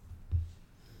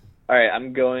 All right,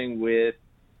 I'm going with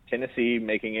Tennessee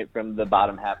making it from the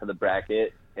bottom half of the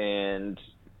bracket, and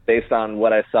based on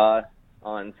what I saw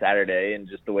on Saturday and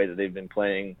just the way that they've been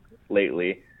playing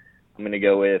lately, I'm going to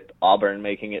go with Auburn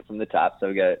making it from the top. So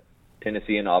we got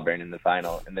Tennessee and Auburn in the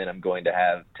final, and then I'm going to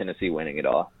have Tennessee winning it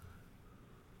all.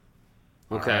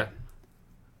 Okay. Right.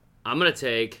 I'm going to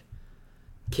take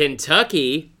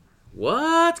Kentucky.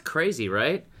 What? Crazy,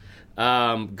 right?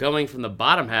 Going from the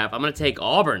bottom half, I'm going to take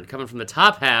Auburn coming from the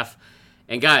top half.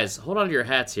 And guys, hold on to your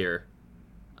hats here.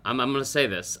 I'm going to say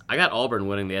this. I got Auburn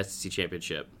winning the SEC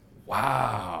championship.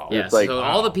 Wow. Yeah, so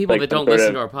all the people that don't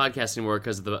listen to our podcast anymore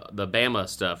because of the Bama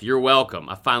stuff, you're welcome.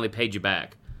 I finally paid you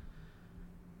back.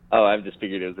 Oh, I just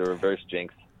figured it was a reverse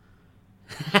jinx.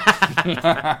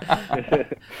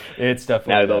 It's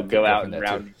definitely. Now they'll go out and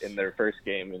round in their first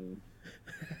game, and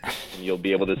you'll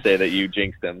be able to say that you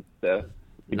jinxed them. So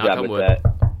good job with that.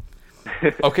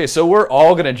 Okay, so we're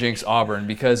all going to jinx Auburn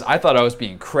because I thought I was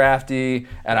being crafty,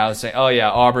 and I was saying, oh yeah,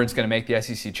 Auburn's going to make the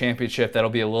SEC championship. That'll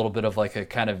be a little bit of a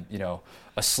kind of,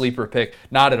 a sleeper pick.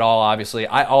 Not at all, obviously.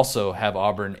 I also have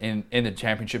Auburn in the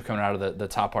championship coming out of the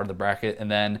top part of the bracket. And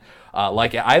then,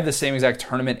 I have the same exact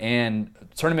tournament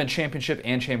championship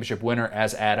and championship winner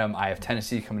as Adam. I have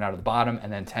Tennessee coming out of the bottom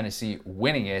and then Tennessee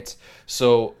winning it.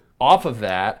 So off of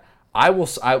that, I will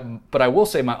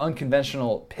say my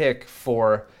unconventional pick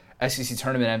for SEC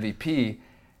tournament MVP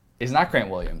is not Grant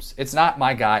Williams. It's not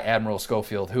my guy, Admiral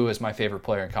Schofield, who is my favorite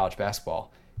player in college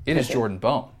basketball. It is Jordan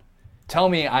Bone. Tell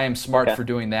me I am smart for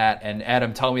doing that, and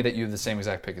Adam, tell me that you have the same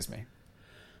exact pick as me.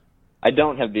 I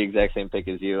don't have the exact same pick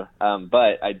as you,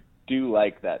 but I do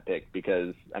like that pick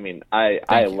because,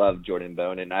 I love Jordan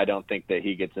Bone, and I don't think that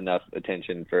he gets enough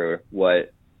attention for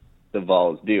what the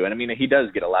Vols do. And, he does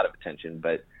get a lot of attention,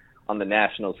 but on the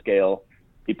national scale,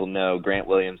 people know Grant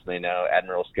Williams, they know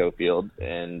Admiral Schofield,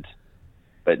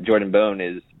 but Jordan Bone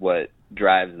is what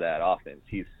drives that offense.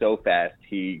 He's so fast.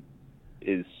 He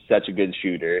is such a good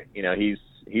shooter.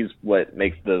 He's what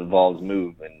makes the Vols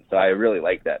move, and so I really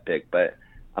like that pick. But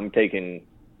I'm taking,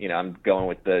 I'm going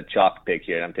with the chalk pick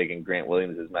here, and I'm taking Grant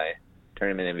Williams as my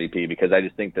tournament MVP because I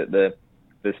just think that the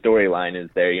storyline is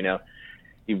there.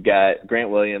 You've got Grant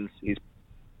Williams.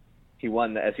 He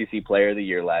won the SEC Player of the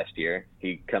Year last year.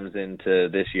 He comes into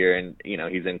this year, and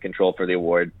he's in control for the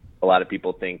award. A lot of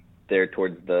people think there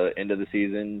towards the end of the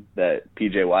season that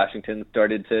PJ Washington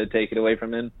started to take it away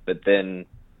from him, but then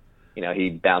he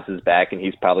bounces back and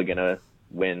he's probably going to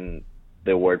win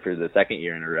the award for the second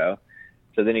year in a row.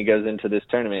 So then he goes into this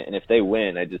tournament, and if they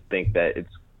win, I just think that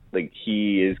it's like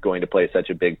he is going to play such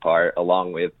a big part,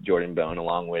 along with Jordan Bone,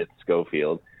 along with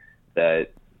Schofield,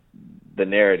 that the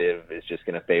narrative is just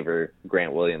going to favor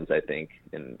Grant Williams, I think,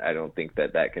 and I don't think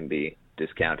that that can be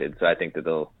discounted. So I think that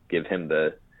they'll give him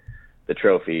the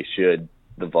trophy should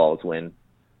the Vols win.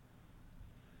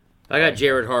 I got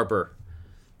Jared Harper.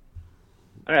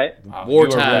 All right,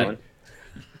 wartime.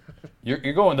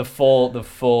 You're going the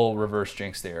full reverse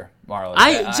jinx there, Marlon.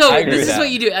 This is what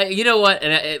you do. You know what?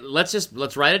 And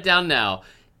let's write it down now.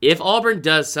 If Auburn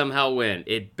does somehow win,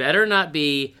 it better not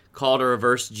be called a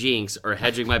reverse jinx or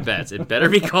hedging my bets. It better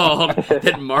be called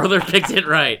that Marler picked it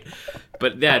right.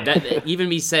 But that even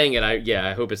me saying it,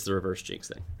 I hope it's the reverse jinx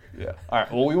thing. Yeah. All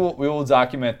right. Well, we will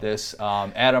document this.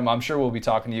 Adam, I'm sure we'll be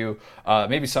talking to you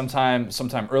maybe sometime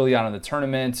early on in the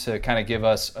tournament to kind of give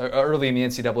us early in the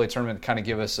NCAA tournament, kind of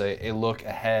give us a look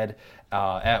ahead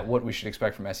at what we should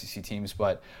expect from SEC teams.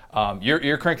 But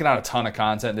you're cranking out a ton of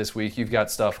content this week. You've got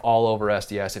stuff all over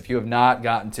SDS. If you have not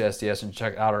gotten to SDS and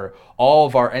checked out all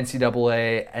of our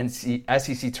NCAA,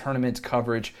 SEC tournament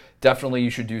coverage, definitely you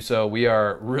should do so. We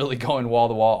are really going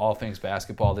wall-to-wall, all things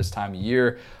basketball this time of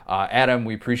year. Adam,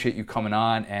 we appreciate you coming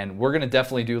on, and we're going to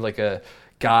definitely do like a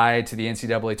guide to the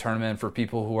NCAA tournament for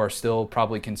people who are still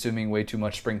probably consuming way too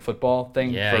much spring football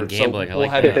thing. Yeah, gambling. So we'll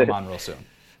have him on real soon.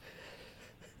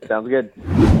 Sounds good.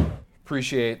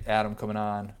 Appreciate Adam coming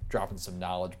on, dropping some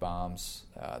knowledge bombs.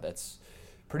 That's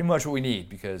pretty much what we need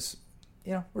because,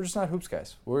 we're just not hoops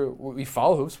guys. We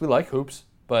follow hoops. We like hoops,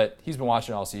 but he's been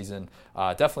watching all season.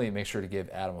 Definitely make sure to give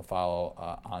Adam a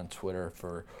follow on Twitter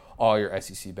for all your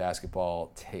SEC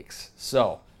basketball takes.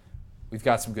 So we've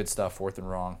got some good stuff, Fourth and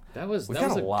Wrong. That was a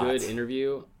good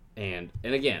interview. And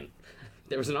again,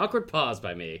 there was an awkward pause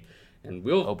by me. And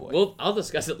I'll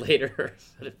discuss it later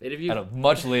at a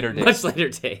much later date. Much later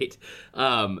date.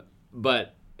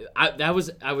 But I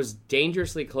was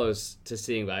dangerously close to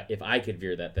seeing if I could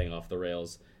veer that thing off the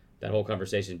rails. That whole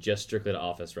conversation just strictly to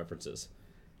Office references.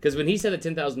 Because when he said the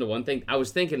 10,000 to 1 thing, I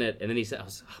was thinking it, and then he said,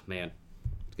 "Oh man,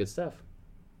 it's good stuff."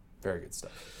 Very good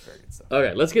stuff. Very good stuff.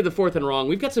 Okay, let's get the Fourth and Wrong.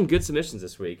 We've got some good submissions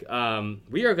this week.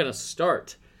 We are going to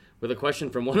start with a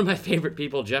question from one of my favorite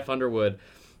people, Jeff Underwood.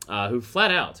 Who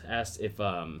flat out asked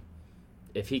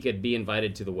if he could be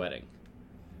invited to the wedding.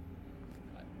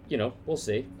 We'll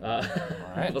see. All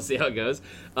right. We'll see how it goes.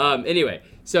 Anyway,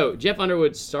 so Jeff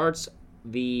Underwood starts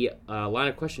the line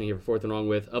of questioning here for Fourth and Wrong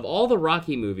with, of all the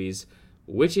Rocky movies,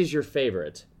 which is your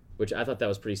favorite? Which I thought that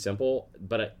was pretty simple,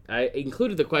 but I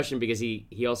included the question because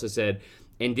he also said,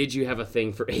 and did you have a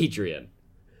thing for Adrian?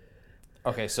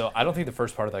 Okay, so I don't think the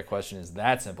first part of that question is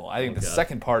that simple. I think the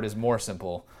second part is more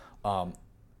simple.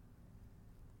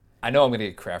 I know I'm going to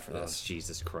get crap for this. Oh,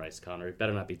 Jesus Christ, Connor. It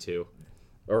better not be 2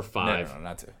 or 5. No,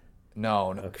 not 2.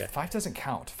 No. Okay. 5 doesn't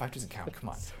count. Come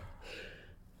on.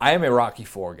 I am a Rocky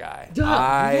 4 guy.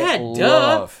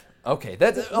 Duh. Okay.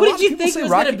 What did you think it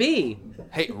was going to be?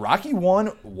 Hey, Rocky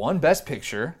won Best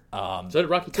Picture. So did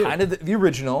Rocky 2. Kind of the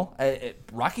original.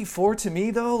 Rocky 4 to me,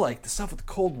 though, like the stuff with the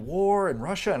Cold War and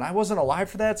Russia, and I wasn't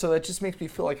alive for that, so that just makes me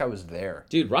feel like I was there.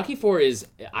 Dude, Rocky 4 is,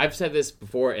 I've said this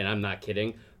before, and I'm not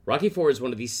kidding, Rocky 4 is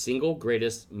one of the single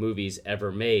greatest movies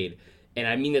ever made, and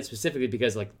I mean that specifically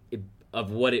because of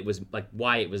what it was,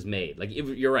 why it was made.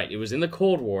 You're right, it was in the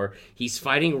Cold War, he's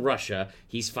fighting Russia,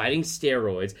 he's fighting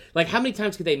steroids. How many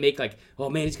times could they make, oh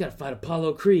man, he's got to fight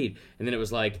Apollo Creed, and then it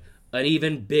was an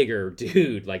even bigger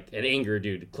dude, an angry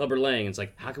dude, Clubber Lang, and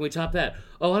it's how can we top that?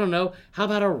 Oh, I don't know, how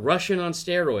about a Russian on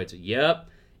steroids? Yep.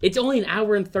 It's only an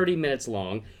hour and 30 minutes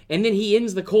long, and then he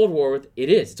ends the Cold War with,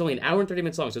 it's only an hour and 30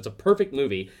 minutes long, so it's a perfect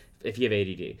movie if you have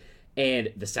ADD.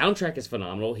 And the soundtrack is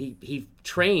phenomenal. He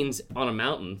trains on a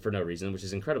mountain for no reason, which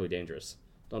is incredibly dangerous.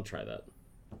 Don't try that.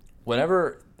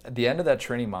 Whenever, at the end of that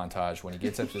training montage, when he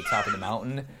gets up to the top of the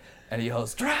mountain, and he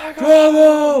yells,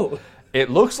 Drago!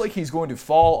 It looks like he's going to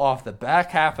fall off the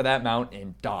back half of that mountain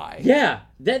and die. Yeah,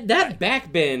 that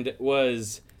back bend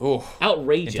was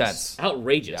outrageous. Intense.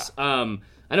 Outrageous. Yeah.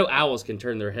 I know owls can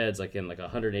turn their heads in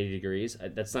 180 degrees.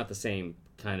 That's not the same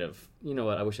kind of, you know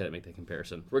what, I wish I didn't make that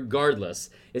comparison. Regardless,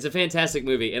 it's a fantastic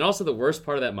movie. And also the worst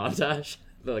part of that montage,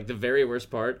 the very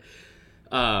worst part,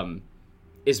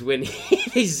 is when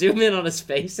they zoom in on his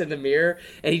face in the mirror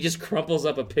and he just crumples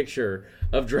up a picture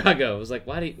of Drago. I was like,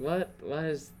 I'm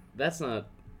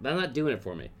not doing it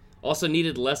for me. Also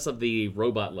needed less of the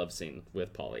robot love scene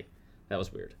with Paulie. That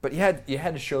was weird. But you had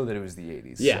to show that it was the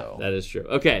 80s. Yeah, so. That is true.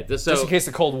 Okay, just in case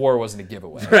the Cold War wasn't a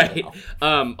giveaway. Right.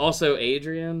 Also,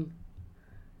 Adrian.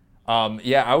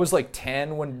 Yeah, I was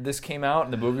 10 when this came out,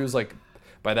 and the movie was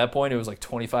by that point it was like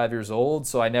 25 years old,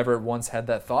 so I never once had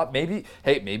that thought. Maybe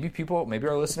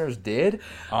our listeners did.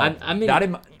 I mean,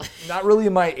 not really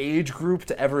in my age group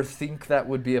to ever think that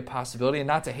would be a possibility, and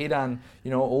not to hate on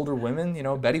older women.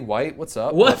 Betty White, what's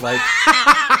up? What? But,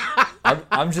 like,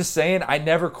 I'm just saying, I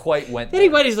never quite went there. Betty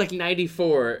White is like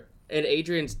 94, and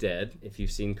Adrian's dead. If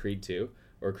you've seen Creed 2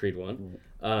 or Creed 1.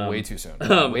 Way too soon.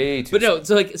 Way too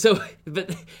soon. But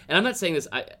and I'm not saying this.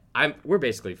 We're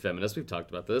basically feminists. We've talked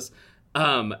about this.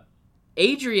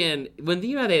 Adrian, when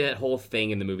they had that whole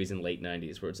thing in the movies in the late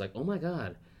 90s where it's like, oh my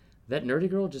god, that nerdy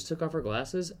girl just took off her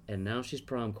glasses and now she's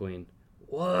prom queen.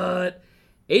 What?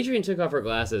 Adrian took off her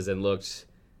glasses and looked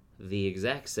the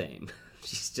exact same.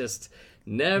 She's just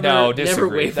never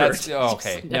wavered. That's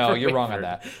okay. No, you're wrong on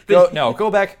that.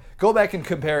 Go back and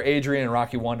compare Adrian and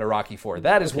Rocky 1 to Rocky 4.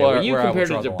 That is where you where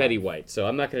compared I will it to Betty White, so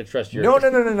I'm not going to trust your. No.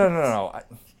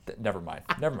 Never mind.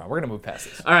 We're going to move past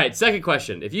this. All right, second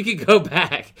question. If you could go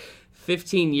back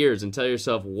 15 years and tell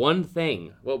yourself one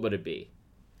thing, what would it be?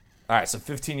 All right, so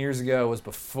 15 years ago was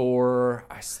before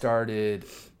I started.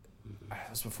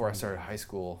 High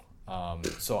school.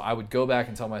 So I would go back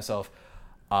and tell myself,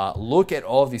 look at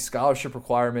all of these scholarship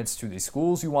requirements to the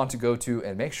schools you want to go to,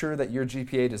 and make sure that your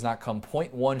GPA does not come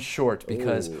 0.1 short,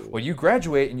 because when you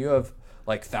graduate and you have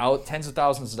like tens of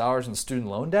thousands of dollars in student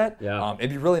loan debt,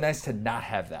 it'd be really nice to not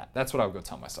have that. That's what I would go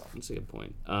tell myself. That's a good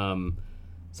point.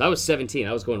 So I was 17.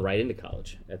 I was going right into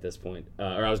college at this point.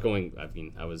 I was going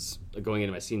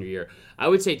into my senior year. I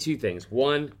would say two things.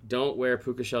 One, don't wear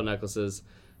puka shell necklaces.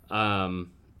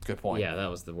 Good point. Yeah, that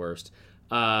was the worst.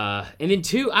 And then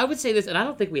two, I would say this, and I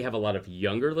don't think we have a lot of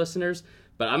younger listeners,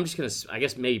 but I'm just going to, I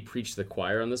guess, maybe preach to the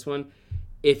choir on this one.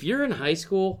 If you're in high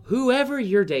school, whoever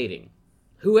you're dating,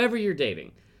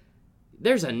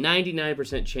 there's a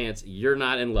 99% chance you're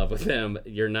not in love with them.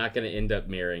 You're not going to end up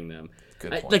marrying them.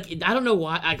 Good point. I don't know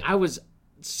why. I was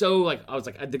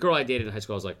the girl I dated in high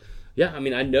school, I was like, yeah, I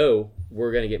mean, I know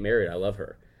we're going to get married. I love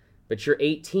her. But you're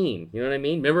 18. You know what I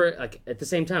mean? Remember, like, at the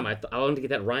same time, I wanted to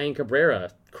get that Ryan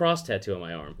Cabrera cross tattoo on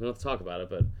my arm. We don't have to talk about it,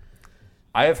 but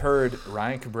I have heard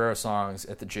Ryan Cabrera songs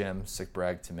at the gym. Sick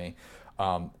brag to me.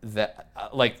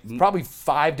 Probably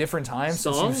 5 different times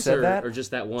songs since you said that, or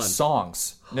just that one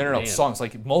songs. No, songs,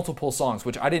 like multiple songs,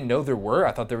 which I didn't know there were.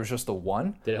 I thought there was just the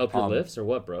one. Did it help your lifts or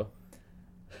what, bro?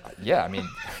 Yeah, I mean,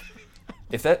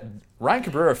 if that Ryan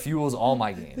Cabrera fuels all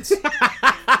my gains.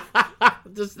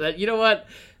 Just that, you know what?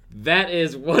 That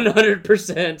is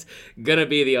 100% gonna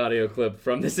be the audio clip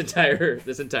from this entire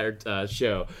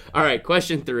show. All right,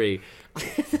 question 3.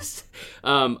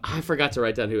 I forgot to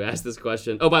write down who asked this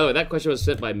question. Oh, by the way, that question was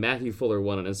sent by Matthew Fuller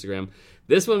 1 on Instagram.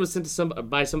 This one was sent to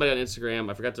by somebody on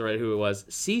Instagram. I forgot to write who it was.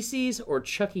 Cece's or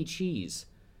Chuck E. Cheese?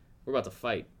 We're about to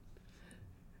fight.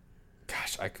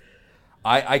 Gosh,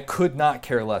 I could not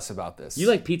care less about this. You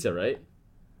like pizza, right?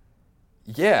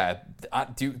 Yeah.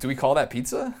 Do we call that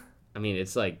pizza? I mean,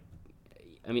 it's like,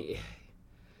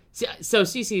 so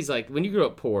Cece's like, when you grew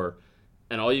up poor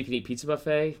and all you can eat pizza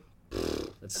buffet,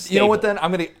 that's you know what? Then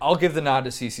I'll give the nod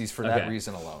to Cece's for that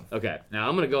reason alone. Okay, now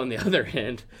I'm gonna go on the other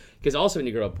end, because also when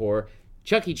you grow up poor,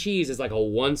 Chuck E. Cheese is like a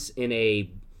once in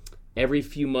a every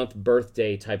few month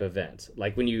birthday type event.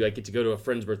 Like when you get to go to a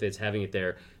friend's birthday, it's having it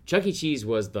there. Chuck E. Cheese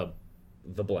was the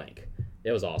blank.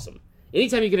 It was awesome.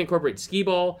 Anytime you can incorporate skee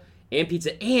ball and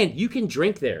pizza, and you can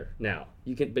drink there now.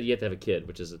 But you have to have a kid,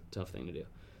 which is a tough thing to do.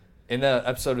 In the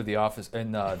episode of The Office,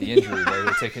 in The Injury,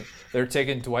 they're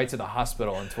taking Dwight to the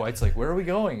hospital, and Dwight's like, "Where are we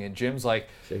going?" And Jim's like,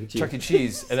 "Chuck E.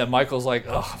 Cheese," and then Michael's like,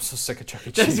 "Oh, I'm so sick of Chuck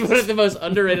E. Cheese." That's one of the most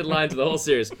underrated lines of the whole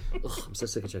series. Oh, I'm so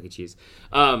sick of Chuck E. Cheese.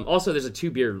 Also, there's a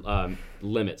 2-beer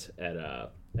limit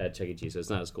at Chuck E. Cheese, so it's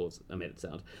not as cool as I made it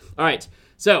sound. All right,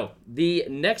 so the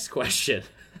next question.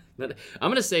 I'm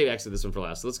going to save actually this one for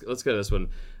last. So let's go to this one.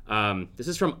 This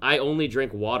is from I Only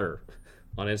Drink Water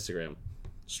on Instagram.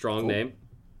 Strong name.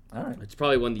 All right. It's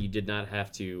probably one that you did not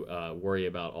have to worry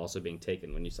about also being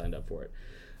taken when you signed up for it.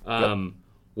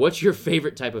 What's your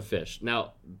favorite type of fish?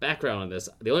 Now, background on this.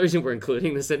 The only reason we're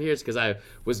including this in here is because I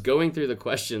was going through the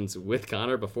questions with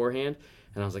Connor beforehand,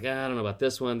 and I was like, I don't know about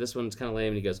this one. This one's kind of lame.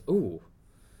 And he goes, ooh,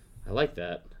 I like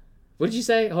that. What did you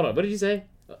say? Hold on. What did you say?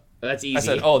 Oh, that's easy. I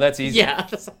said, oh, that's easy. Yeah.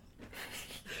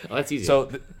 Oh, that's easy.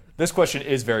 So this question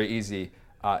is very easy.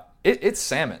 It's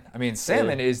salmon. I mean,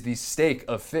 salmon is the steak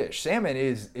of fish. Salmon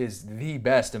is the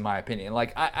best in my opinion.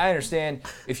 Like I understand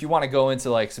if you want to go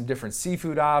into like some different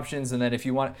seafood options, and then if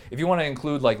you want to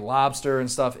include like lobster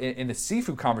and stuff in the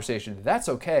seafood conversation, that's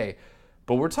okay.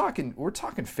 But we're talking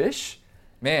fish.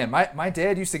 Man, my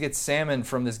dad used to get salmon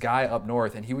from this guy up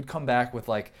north, and he would come back with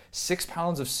like 6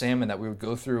 pounds of salmon that we would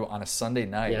go through on a Sunday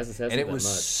night, and it was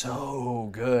so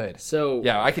good. So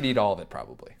yeah, I could eat all of it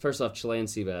probably. First off, Chilean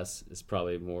sea bass is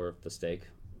probably more the steak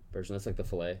version. That's like the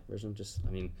fillet version.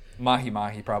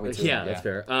 Mahi probably too. Yeah, that's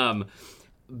fair.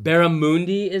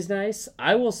 Barramundi is nice.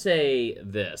 I will say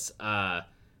this. I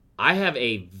have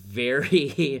a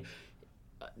very...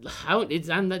 it's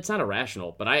not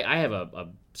irrational, but I have a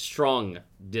strong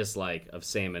dislike of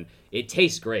salmon. It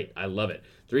tastes great. I love it.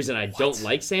 The reason I don't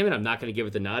like salmon, I'm not going to give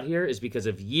it the nod here, is because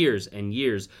of years and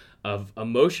years of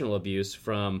emotional abuse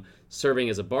from serving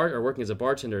as a working as a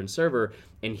bartender and server,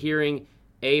 and hearing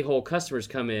a-hole customers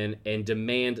come in and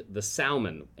demand the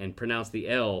salmon and pronounce the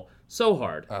L so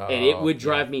hard, and it would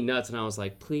drive me nuts. And I was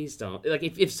like, please don't. Like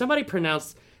if somebody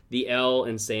pronounced the L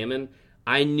in salmon,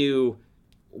 I knew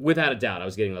without a doubt I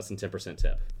was getting less than 10%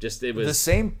 tip. Just it was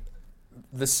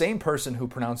the same person who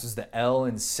pronounces the L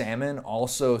in salmon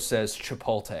also says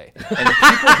Chipotle. And the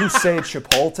people who say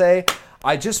Chipotle,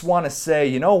 I just want to say,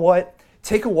 you know what?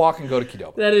 Take a walk and go to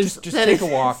Qdoba. Just take a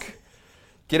walk,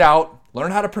 get out,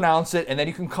 learn how to pronounce it, and then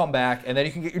you can come back, and then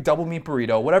you can get your double meat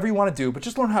burrito, whatever you want to do, but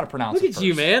just learn how to pronounce it. Look at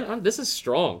you, man. This is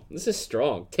strong.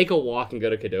 Take a walk and go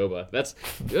to Qdoba.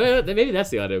 Maybe that's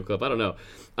the audio clip. I don't know.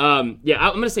 I'm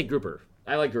going to say grouper.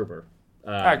 I like grouper.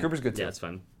 All right, grouper's good too. Yeah, it's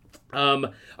fun.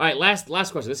 All right, last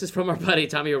question. This is from our buddy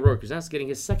Tommy O'Rourke, who's now getting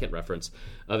his second reference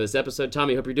of this episode.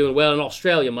 Tommy, hope you're doing well in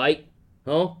Australia, mate.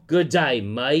 Huh? Good day,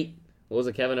 mate. What was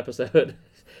the Kevin episode?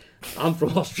 I'm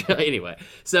from Australia. Anyway,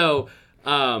 so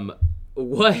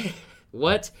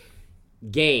what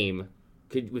game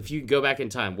if you go back in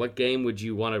time, what game would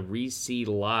you want to re-see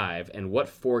live, and what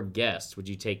 4 guests would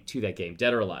you take to that game,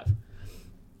 dead or alive?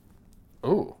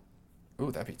 Ooh,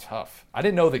 that'd be tough. I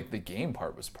didn't know the game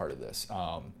part was part of this.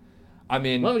 I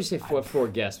mean, why don't you say 4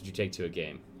 guests would you take to a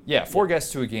game? Yeah, 4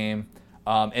 guests to a game,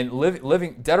 and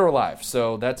living dead or alive.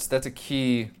 So that's a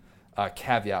key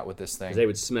caveat with this thing. They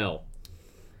would smell.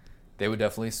 They would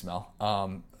definitely smell.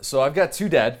 So I've got 2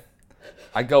 dead.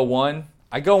 I go one.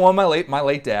 My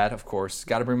late dad, of course.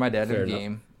 Got to bring my dad to the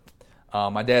game.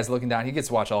 My dad's looking down. He gets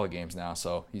to watch all the games now,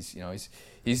 so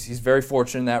he's very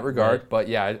fortunate in that regard. Right. But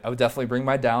yeah, I would definitely bring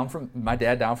my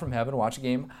dad down from heaven to watch a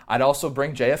game. I'd also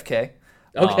bring JFK.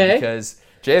 Okay. Because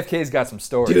JFK's got some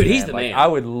stories. Dude, he's the man. I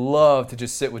would love to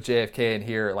just sit with JFK and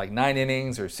hear like 9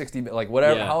 innings or 60, like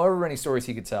whatever, however many stories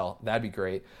he could tell. That'd be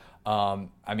great.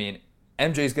 I mean,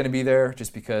 MJ's going to be there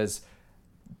just because,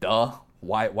 duh.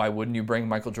 Why wouldn't you bring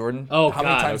Michael Jordan? Oh, How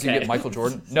many times do you get Michael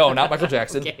Jordan? No, not Michael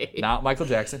Jackson. Okay. Not Michael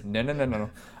Jackson. No.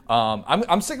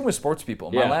 I'm sticking with sports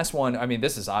people. My last one, I mean,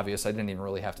 this is obvious. I didn't even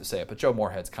really have to say it, but Joe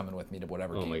Moorhead's coming with me to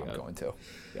whatever game I'm going to.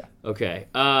 Yeah. Okay.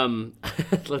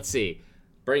 Let's see.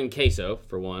 Bringing Queso,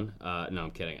 for one. No,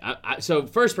 I'm kidding. So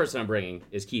first person I'm bringing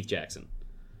is Keith Jackson.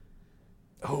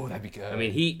 Oh, that'd be good. I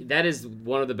mean, that is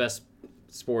one of the best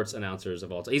sports announcers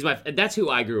of all time. That's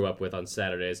who I grew up with on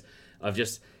Saturdays, of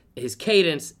just his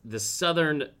cadence, the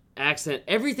Southern accent,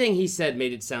 everything he said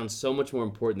made it sound so much more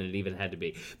important than it even had to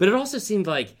be. But it also seemed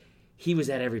like he was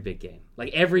at every big game.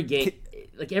 Like every game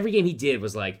he did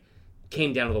was like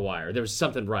came down to the wire. There was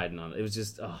something riding on it. It was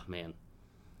just, oh man.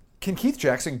 Can Keith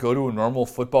Jackson go to a normal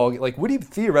football game? Like, would he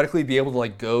theoretically be able to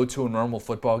like go to a normal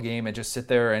football game and just sit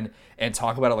there and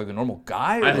talk about it like a normal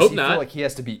guy? Or I hope not. Feel like he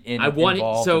has to be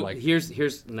involved. So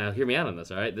here's now hear me out on this.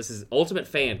 All right, this is ultimate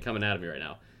fan coming out of me right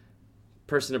now.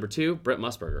 Person number 2, Brent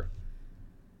Musburger.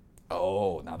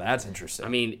 Oh, now that's interesting. I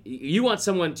mean, you want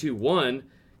someone to, 1,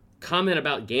 comment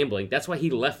about gambling. That's why he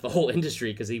left the whole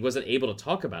industry, because he wasn't able to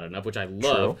talk about it enough, which I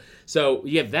love. True. So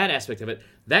you have that aspect of it.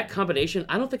 That combination,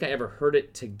 I don't think I ever heard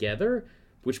it together,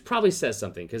 which probably says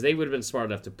something, because they would have been smart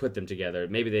enough to put them together.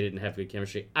 Maybe they didn't have good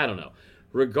chemistry. I don't know.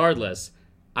 Regardless,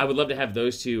 I would love to have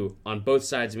those 2 on both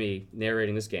sides of me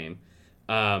narrating this game.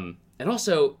 And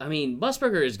also, I mean,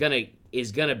 Musburger is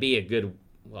gonna be a good.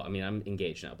 Well, I mean, I'm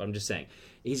engaged now, but I'm just saying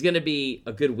he's gonna be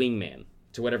a good wingman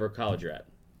to whatever college you're at.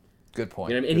 Good point.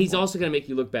 You know what I mean? And he's also gonna make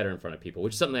you look better in front of people,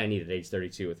 which is something I need at age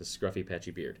 32 with a scruffy,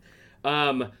 patchy beard.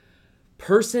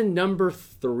 Person number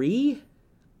 3,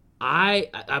 I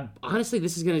honestly,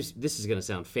 this is gonna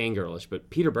sound fangirlish, but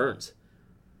Peter Burns,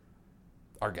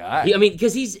 our guy.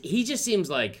 Because he just seems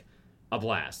like a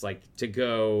blast, like to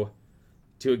go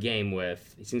to a game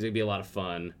with. He seems like it'd be a lot of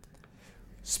fun.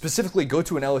 Specifically, go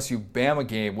to an LSU Bama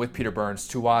game with Peter Burns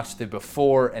to watch the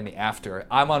before and the after.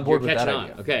 I'm on board with that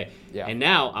idea. Okay. Yeah. And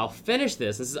now I'll finish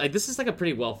this. This is like a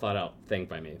pretty well thought out thing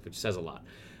by me, which says a lot.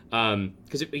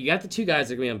 Because you got the 2 guys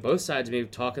that are going to be on both sides of me,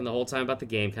 talking the whole time about the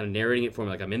game, kind of narrating it for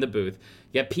me like I'm in the booth.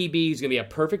 You got PB, who's going to be a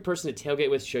perfect person to tailgate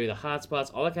with, show you the hot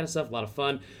spots, all that kind of stuff, a lot of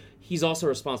fun. he's also a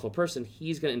responsible person.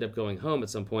 He's going to end up going home at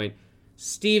some point.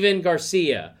 Steven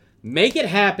Garcia, make it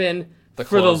happen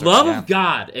for the love of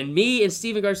God. And me and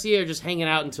Steven Garcia are just hanging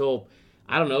out until,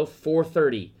 I don't know,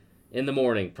 4:30 in the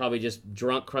morning. Probably just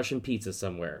drunk, crushing pizza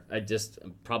somewhere.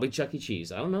 Probably Chuck E.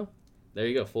 Cheese. I don't know. There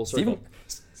you go, full circle.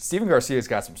 Steven Garcia's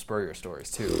got some Spurrier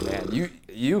stories too, man.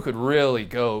 You could really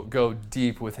go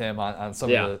deep with him on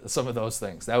some of those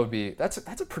things. That's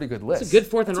a pretty good list. It's a good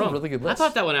fourth and wrong. Really good list. I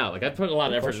thought that one out. Like, I put a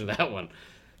lot of effort into that one.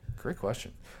 Great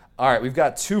question. All right, we've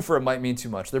got two for It Might Mean Too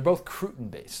Much. They're both Cruton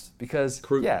based because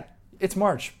it's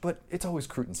March, but it's always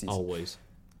Cruton season. Always.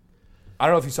 I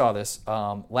don't know if you saw this.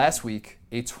 Last week,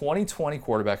 a 2020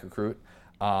 quarterback recruit,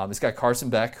 this guy Carson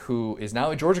Beck, who is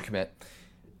now a Georgia commit,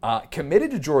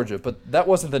 committed to Georgia, but that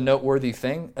wasn't the noteworthy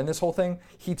thing in this whole thing.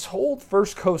 He told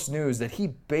First Coast News that he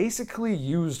basically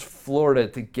used Florida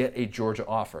to get a Georgia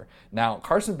offer. Now,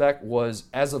 Carson Beck was,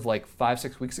 as of like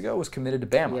 5-6 weeks ago, was committed to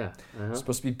Bama. Yeah. Uh-huh.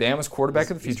 Supposed to be Bama's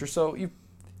quarterback of the future, so you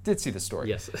did see the story.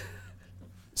 Yes.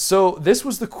 So this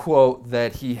was the quote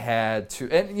that he had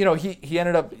to, and he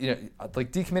ended up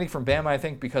like decommitting from Bama, I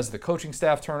think, because of the coaching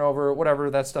staff turnover, whatever,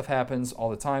 that stuff happens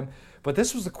all the time. But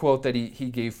this was the quote that he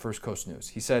gave First Coast News.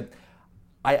 He said,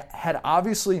 "I had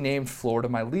obviously named Florida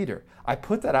my leader. I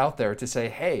put that out there to say,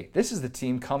 hey, this is the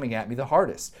team coming at me the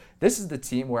hardest. This is the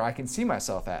team where I can see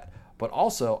myself at. But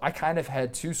also, I kind of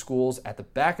had two schools at the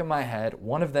back of my head,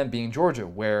 one of them being Georgia,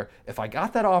 where if I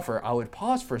got that offer, I would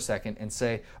pause for a second and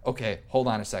say, okay, hold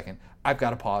on a second. I've got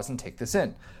to pause and take this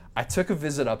in. I took a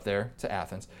visit up there to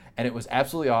Athens, and it was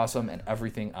absolutely awesome and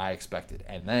everything I expected."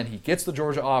 And then he gets the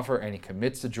Georgia offer, and he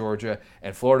commits to Georgia,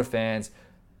 and Florida fans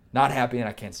not happy, and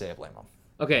I can't say I blame them.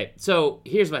 Okay, so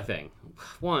here's my thing.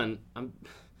 One,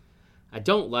 I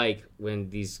don't like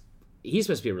when he's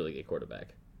supposed to be a really good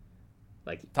quarterback.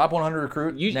 Like top 100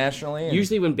 recruit nationally.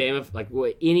 Usually when Bama, like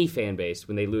any fan base,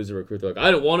 when they lose a recruit, they're like,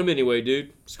 I don't want him anyway,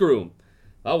 dude. Screw him.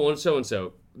 I want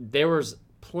so-and-so. There was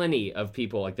plenty of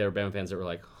people, like, they were Bama fans that were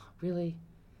like, really?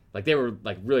 Like, they were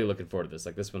like really looking forward to this.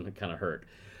 Like, this one kind of hurt.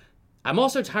 I'm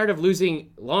also tired of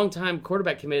losing longtime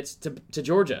quarterback commits to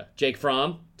Georgia. Jake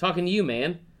Fromm, talking to you,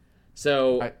 man.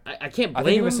 So I can't blame I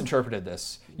think you him. misinterpreted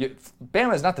this.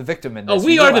 Bama is not the victim in this. Oh,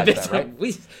 we are the victim. That,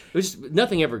 right?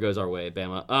 Nothing ever goes our way at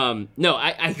Bama. No, I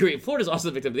agree. Florida's also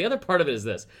the victim. The other part of it is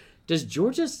this. Does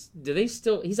Georgia,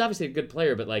 he's obviously a good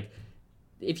player, but like,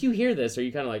 if you hear this, are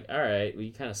you kind of like, all right, well,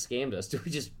 you kind of scammed us. Do we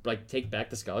just like take back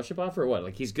the scholarship offer or what?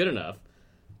 Like, he's good enough,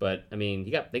 but I mean,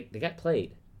 they got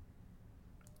played.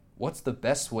 What's the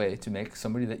best way to make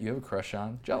somebody that you have a crush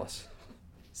on jealous?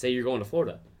 Say you're going to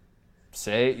Florida.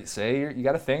 Say you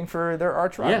got a thing for their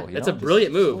arch rival. Yeah, that's a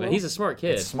brilliant move, and he's a smart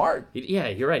kid. It's smart.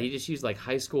 You're right. He just used like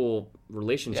high school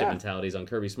relationship mentalities on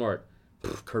Kirby Smart.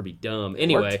 Kirby dumb.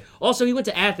 Anyway, also he went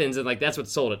to Athens, and like that's what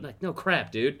sold it. Like, no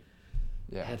crap, dude.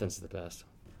 Yeah, Athens is the best.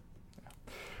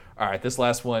 Yeah. All right, this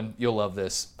last one, you'll love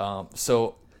this.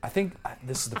 So I think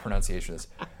this is the pronunciation of this.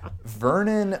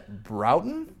 Vernon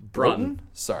Broughton?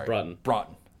 Sorry.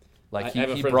 Broughton. Like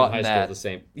he brought in that. The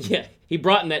same. Yeah, he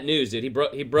brought in that news, dude. He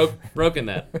broken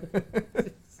that.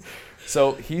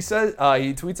 So he says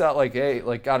he tweets out like, "Hey,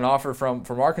 like got an offer from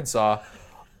Arkansas.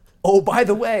 Oh, by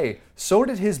the way, so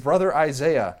did his brother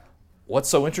Isaiah. What's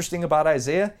so interesting about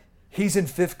Isaiah? He's in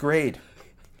 5th grade.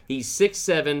 He's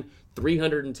 6'7",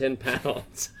 310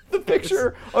 pounds." The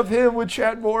picture of him with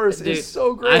Chad Morris is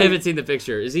so great. I haven't seen the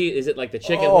picture. Is it like the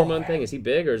chicken hormone thing? Is he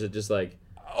big or is it just like?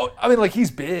 Oh, I mean, like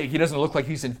he's big. He doesn't look like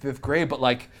he's in 5th grade, but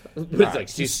like,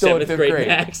 he's still in 5th grade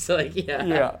max. Like,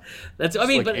 yeah. That's. I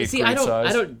mean, like, but see, I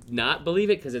don't not believe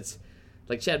it because it's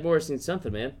like Chad Morris needs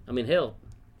something, man. I mean, hell,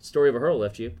 story of a hurl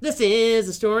left you. This is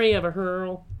the story of a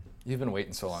hurl. You've been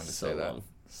waiting so long to say that.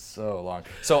 So long.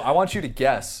 So I want you to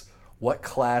guess what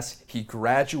class he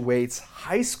graduates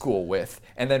high school with,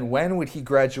 and then when would he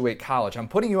graduate college? I'm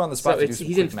putting you on the spot to do some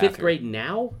he's in 5th grade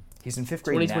now? He's in 5th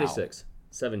grade now. 2026.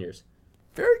 7 years.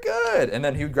 Very good. And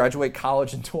then he would graduate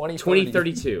college in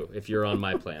 2032, if you're on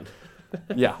my plan.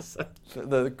 Yeah.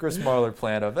 The Chris Marler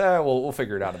plan of, we'll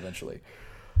figure it out eventually.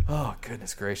 Oh,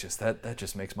 goodness gracious. That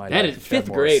just makes my day. That is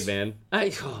 5th grade, man.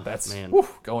 Man.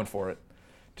 Going for it.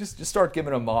 Just start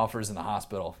giving them offers in the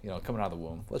hospital, coming out of the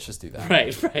womb. Let's just do that.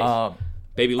 Right.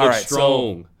 Baby looks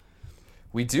strong. So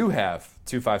we do have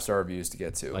 2 5-star reviews to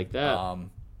get to. Like that.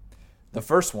 The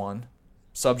first one,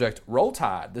 subject, Roll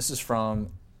Tide. This is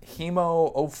from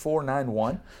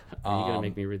Hemo0491. Are you going to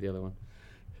make me read the other one?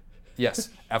 Yes,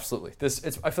 absolutely. I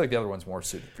feel like the other one's more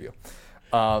suited for you.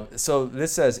 So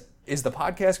this says, is the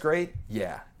podcast great?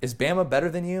 Yeah. Is Bama better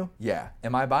than you? Yeah.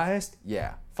 Am I biased?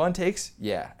 Yeah. Fun takes?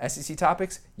 Yeah. SEC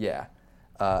topics? Yeah.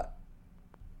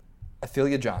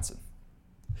 Ophelia Johnson.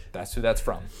 That's who that's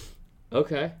from.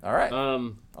 Okay. All right.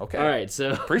 Okay. All right.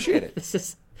 So appreciate it.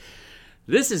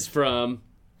 This is from.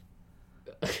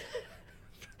 It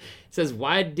says,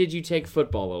 "Why did you take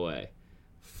football away?"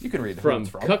 You can read from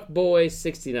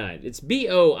Cuckboy69. It's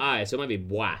BOI, so it might be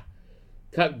Bois.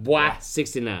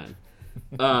 Cuckboy69.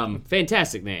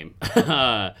 Fantastic name.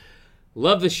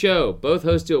 Love the show. Both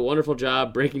hosts do a wonderful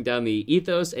job breaking down the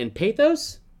ethos and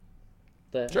pathos.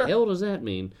 The hell does that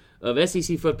mean? Of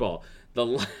SEC football. The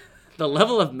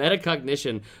level of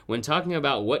metacognition when talking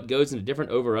about what goes into different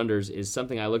over-unders is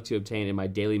something I look to obtain in my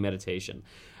daily meditation.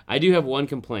 I do have one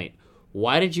complaint.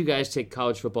 Why did you guys take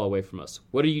college football away from us?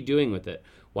 What are you doing with it?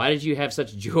 Why did you have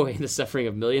such joy in the suffering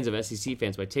of millions of SEC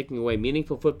fans by taking away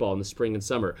meaningful football in the spring and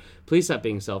summer? Please stop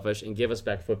being selfish and give us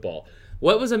back football.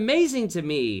 What was amazing to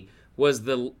me was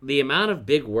the amount of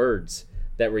big words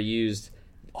that were used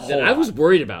that I was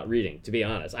worried about reading, to be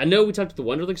honest. I know we talked about the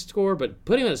Wonderlic score, but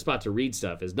putting on the spot to read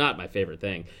stuff is not my favorite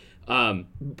thing.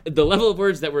 The level of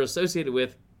words that were associated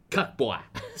with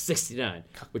Cuckboy69,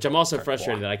 which I'm also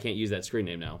frustrated that I can't use that screen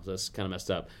name now. So that's kind of messed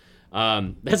up.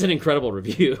 That's an incredible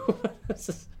review.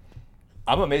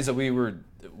 I'm amazed that we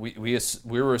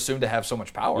were assumed to have so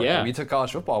much power. Yeah. Like, we took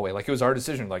college football away. Like, it was our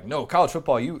decision. Like, no, college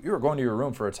football, you were going to your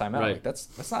room for a timeout. Right. Like,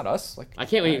 that's not us. Like, I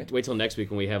can't wait till next week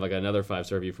when we have like another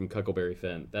 5-star review from Cuckleberry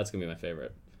Finn. That's gonna be my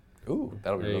favorite. Ooh,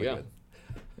 that'll be really good.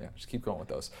 Yeah, just keep going with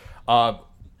those.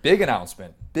 Big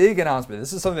announcement.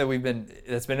 This is something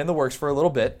that's been in the works for a little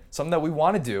bit. Something that we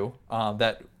want to do.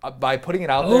 That by putting it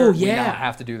out there, we now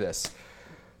have to do this.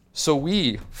 So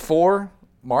we, for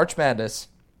March Madness,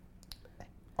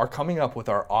 are coming up with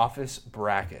our Office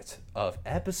bracket of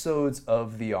episodes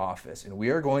of The Office. And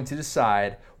we are going to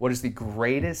decide what is the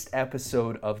greatest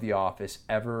episode of The Office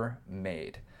ever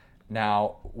made.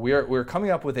 Now, we're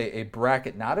coming up with a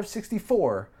bracket not of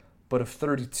 64, but of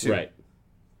 32. Right.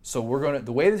 So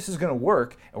the way this is gonna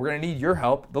work, and we're gonna need your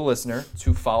help, the listener,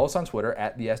 to follow us on Twitter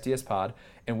at the SDS Pod,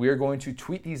 and we are going to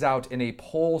tweet these out in a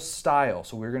poll style.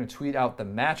 So we're gonna tweet out the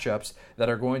matchups that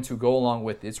are going to go along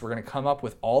with this. We're gonna come up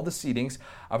with all the seedings.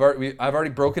 I've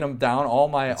already broken them down, all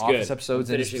my Office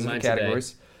episodes into specific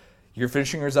categories. Today. You're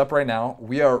finishing yours up right now.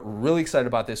 We are really excited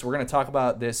about this. We're going to talk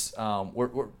about this. We're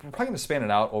probably going to span it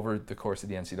out over the course of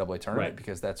the NCAA tournament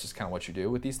because that's just kind of what you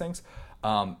do with these things.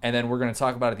 And then we're going to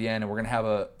talk about it at the end, and we're going to have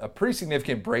a pretty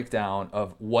significant breakdown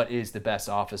of what is the best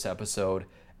Office episode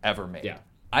ever made. Yeah.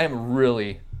 I am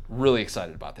really, really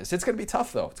excited about this. It's going to be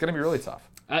tough, though. It's going to be really tough.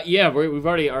 We've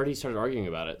already started arguing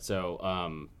about it, so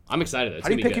I'm excited. How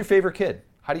do you pick your favorite kid?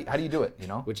 How do you do it? You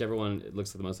know, whichever one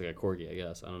looks the most like a corgi, I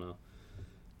guess. I don't know.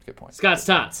 Good point. Scott's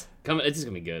Tots. It's just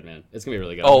going to be good, man. It's going to be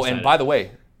really good. Oh, and by the way,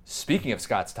 speaking of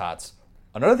Scott's Tots,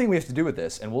 another thing we have to do with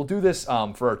this, and we'll do this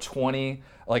for our 20,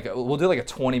 we'll do like a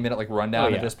 20-minute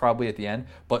rundown of this probably at the end,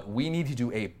 but we need to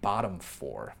do a bottom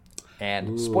 4.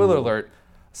 And spoiler alert,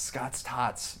 Scott's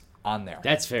Tots on there.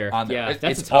 That's fair. On there. Yeah,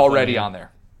 that's it's already on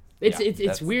there.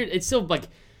 It's weird. It's still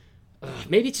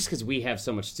maybe it's just because we have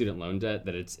so much student loan debt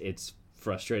that it's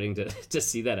frustrating to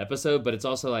see that episode, but it's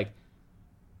also like,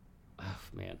 oh,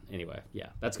 man. Anyway, yeah,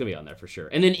 that's going to be on there for sure.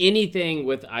 And then anything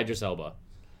with Idris Elba.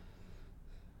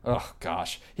 Oh,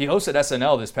 gosh. He hosted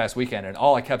SNL this past weekend, and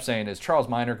all I kept saying is, Charles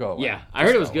Minor, go away. Yeah, I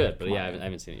heard it was good, but I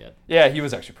haven't seen it yet. Yeah, he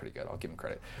was actually pretty good. I'll give him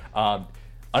credit.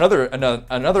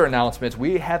 Another announcement.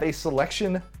 We have a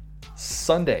Selection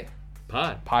Sunday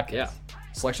podcast. Yeah.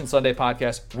 Selection Sunday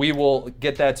podcast. We will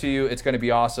get that to you. It's going to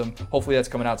be awesome. Hopefully that's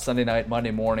coming out Sunday night, Monday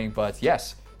morning. But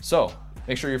yes, so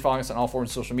make sure you're following us on all forms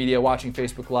of social media, watching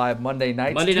Facebook Live Tuesday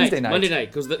night.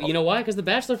 Because you know why? Because the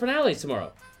Bachelor finale is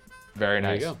tomorrow. Very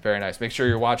nice. Very nice. Make sure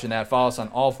you're watching that. Follow us on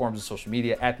all forms of social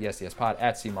media at the SDS Pod,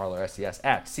 at C Marler SDS,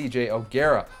 at CJ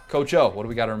O'Gara. Coach O, what do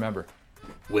we got to remember?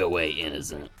 Will Wade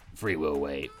innocent. Free Will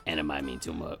Wade. And it might mean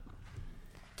too much.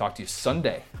 Talk to you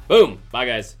Sunday. Boom. Bye,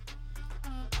 guys.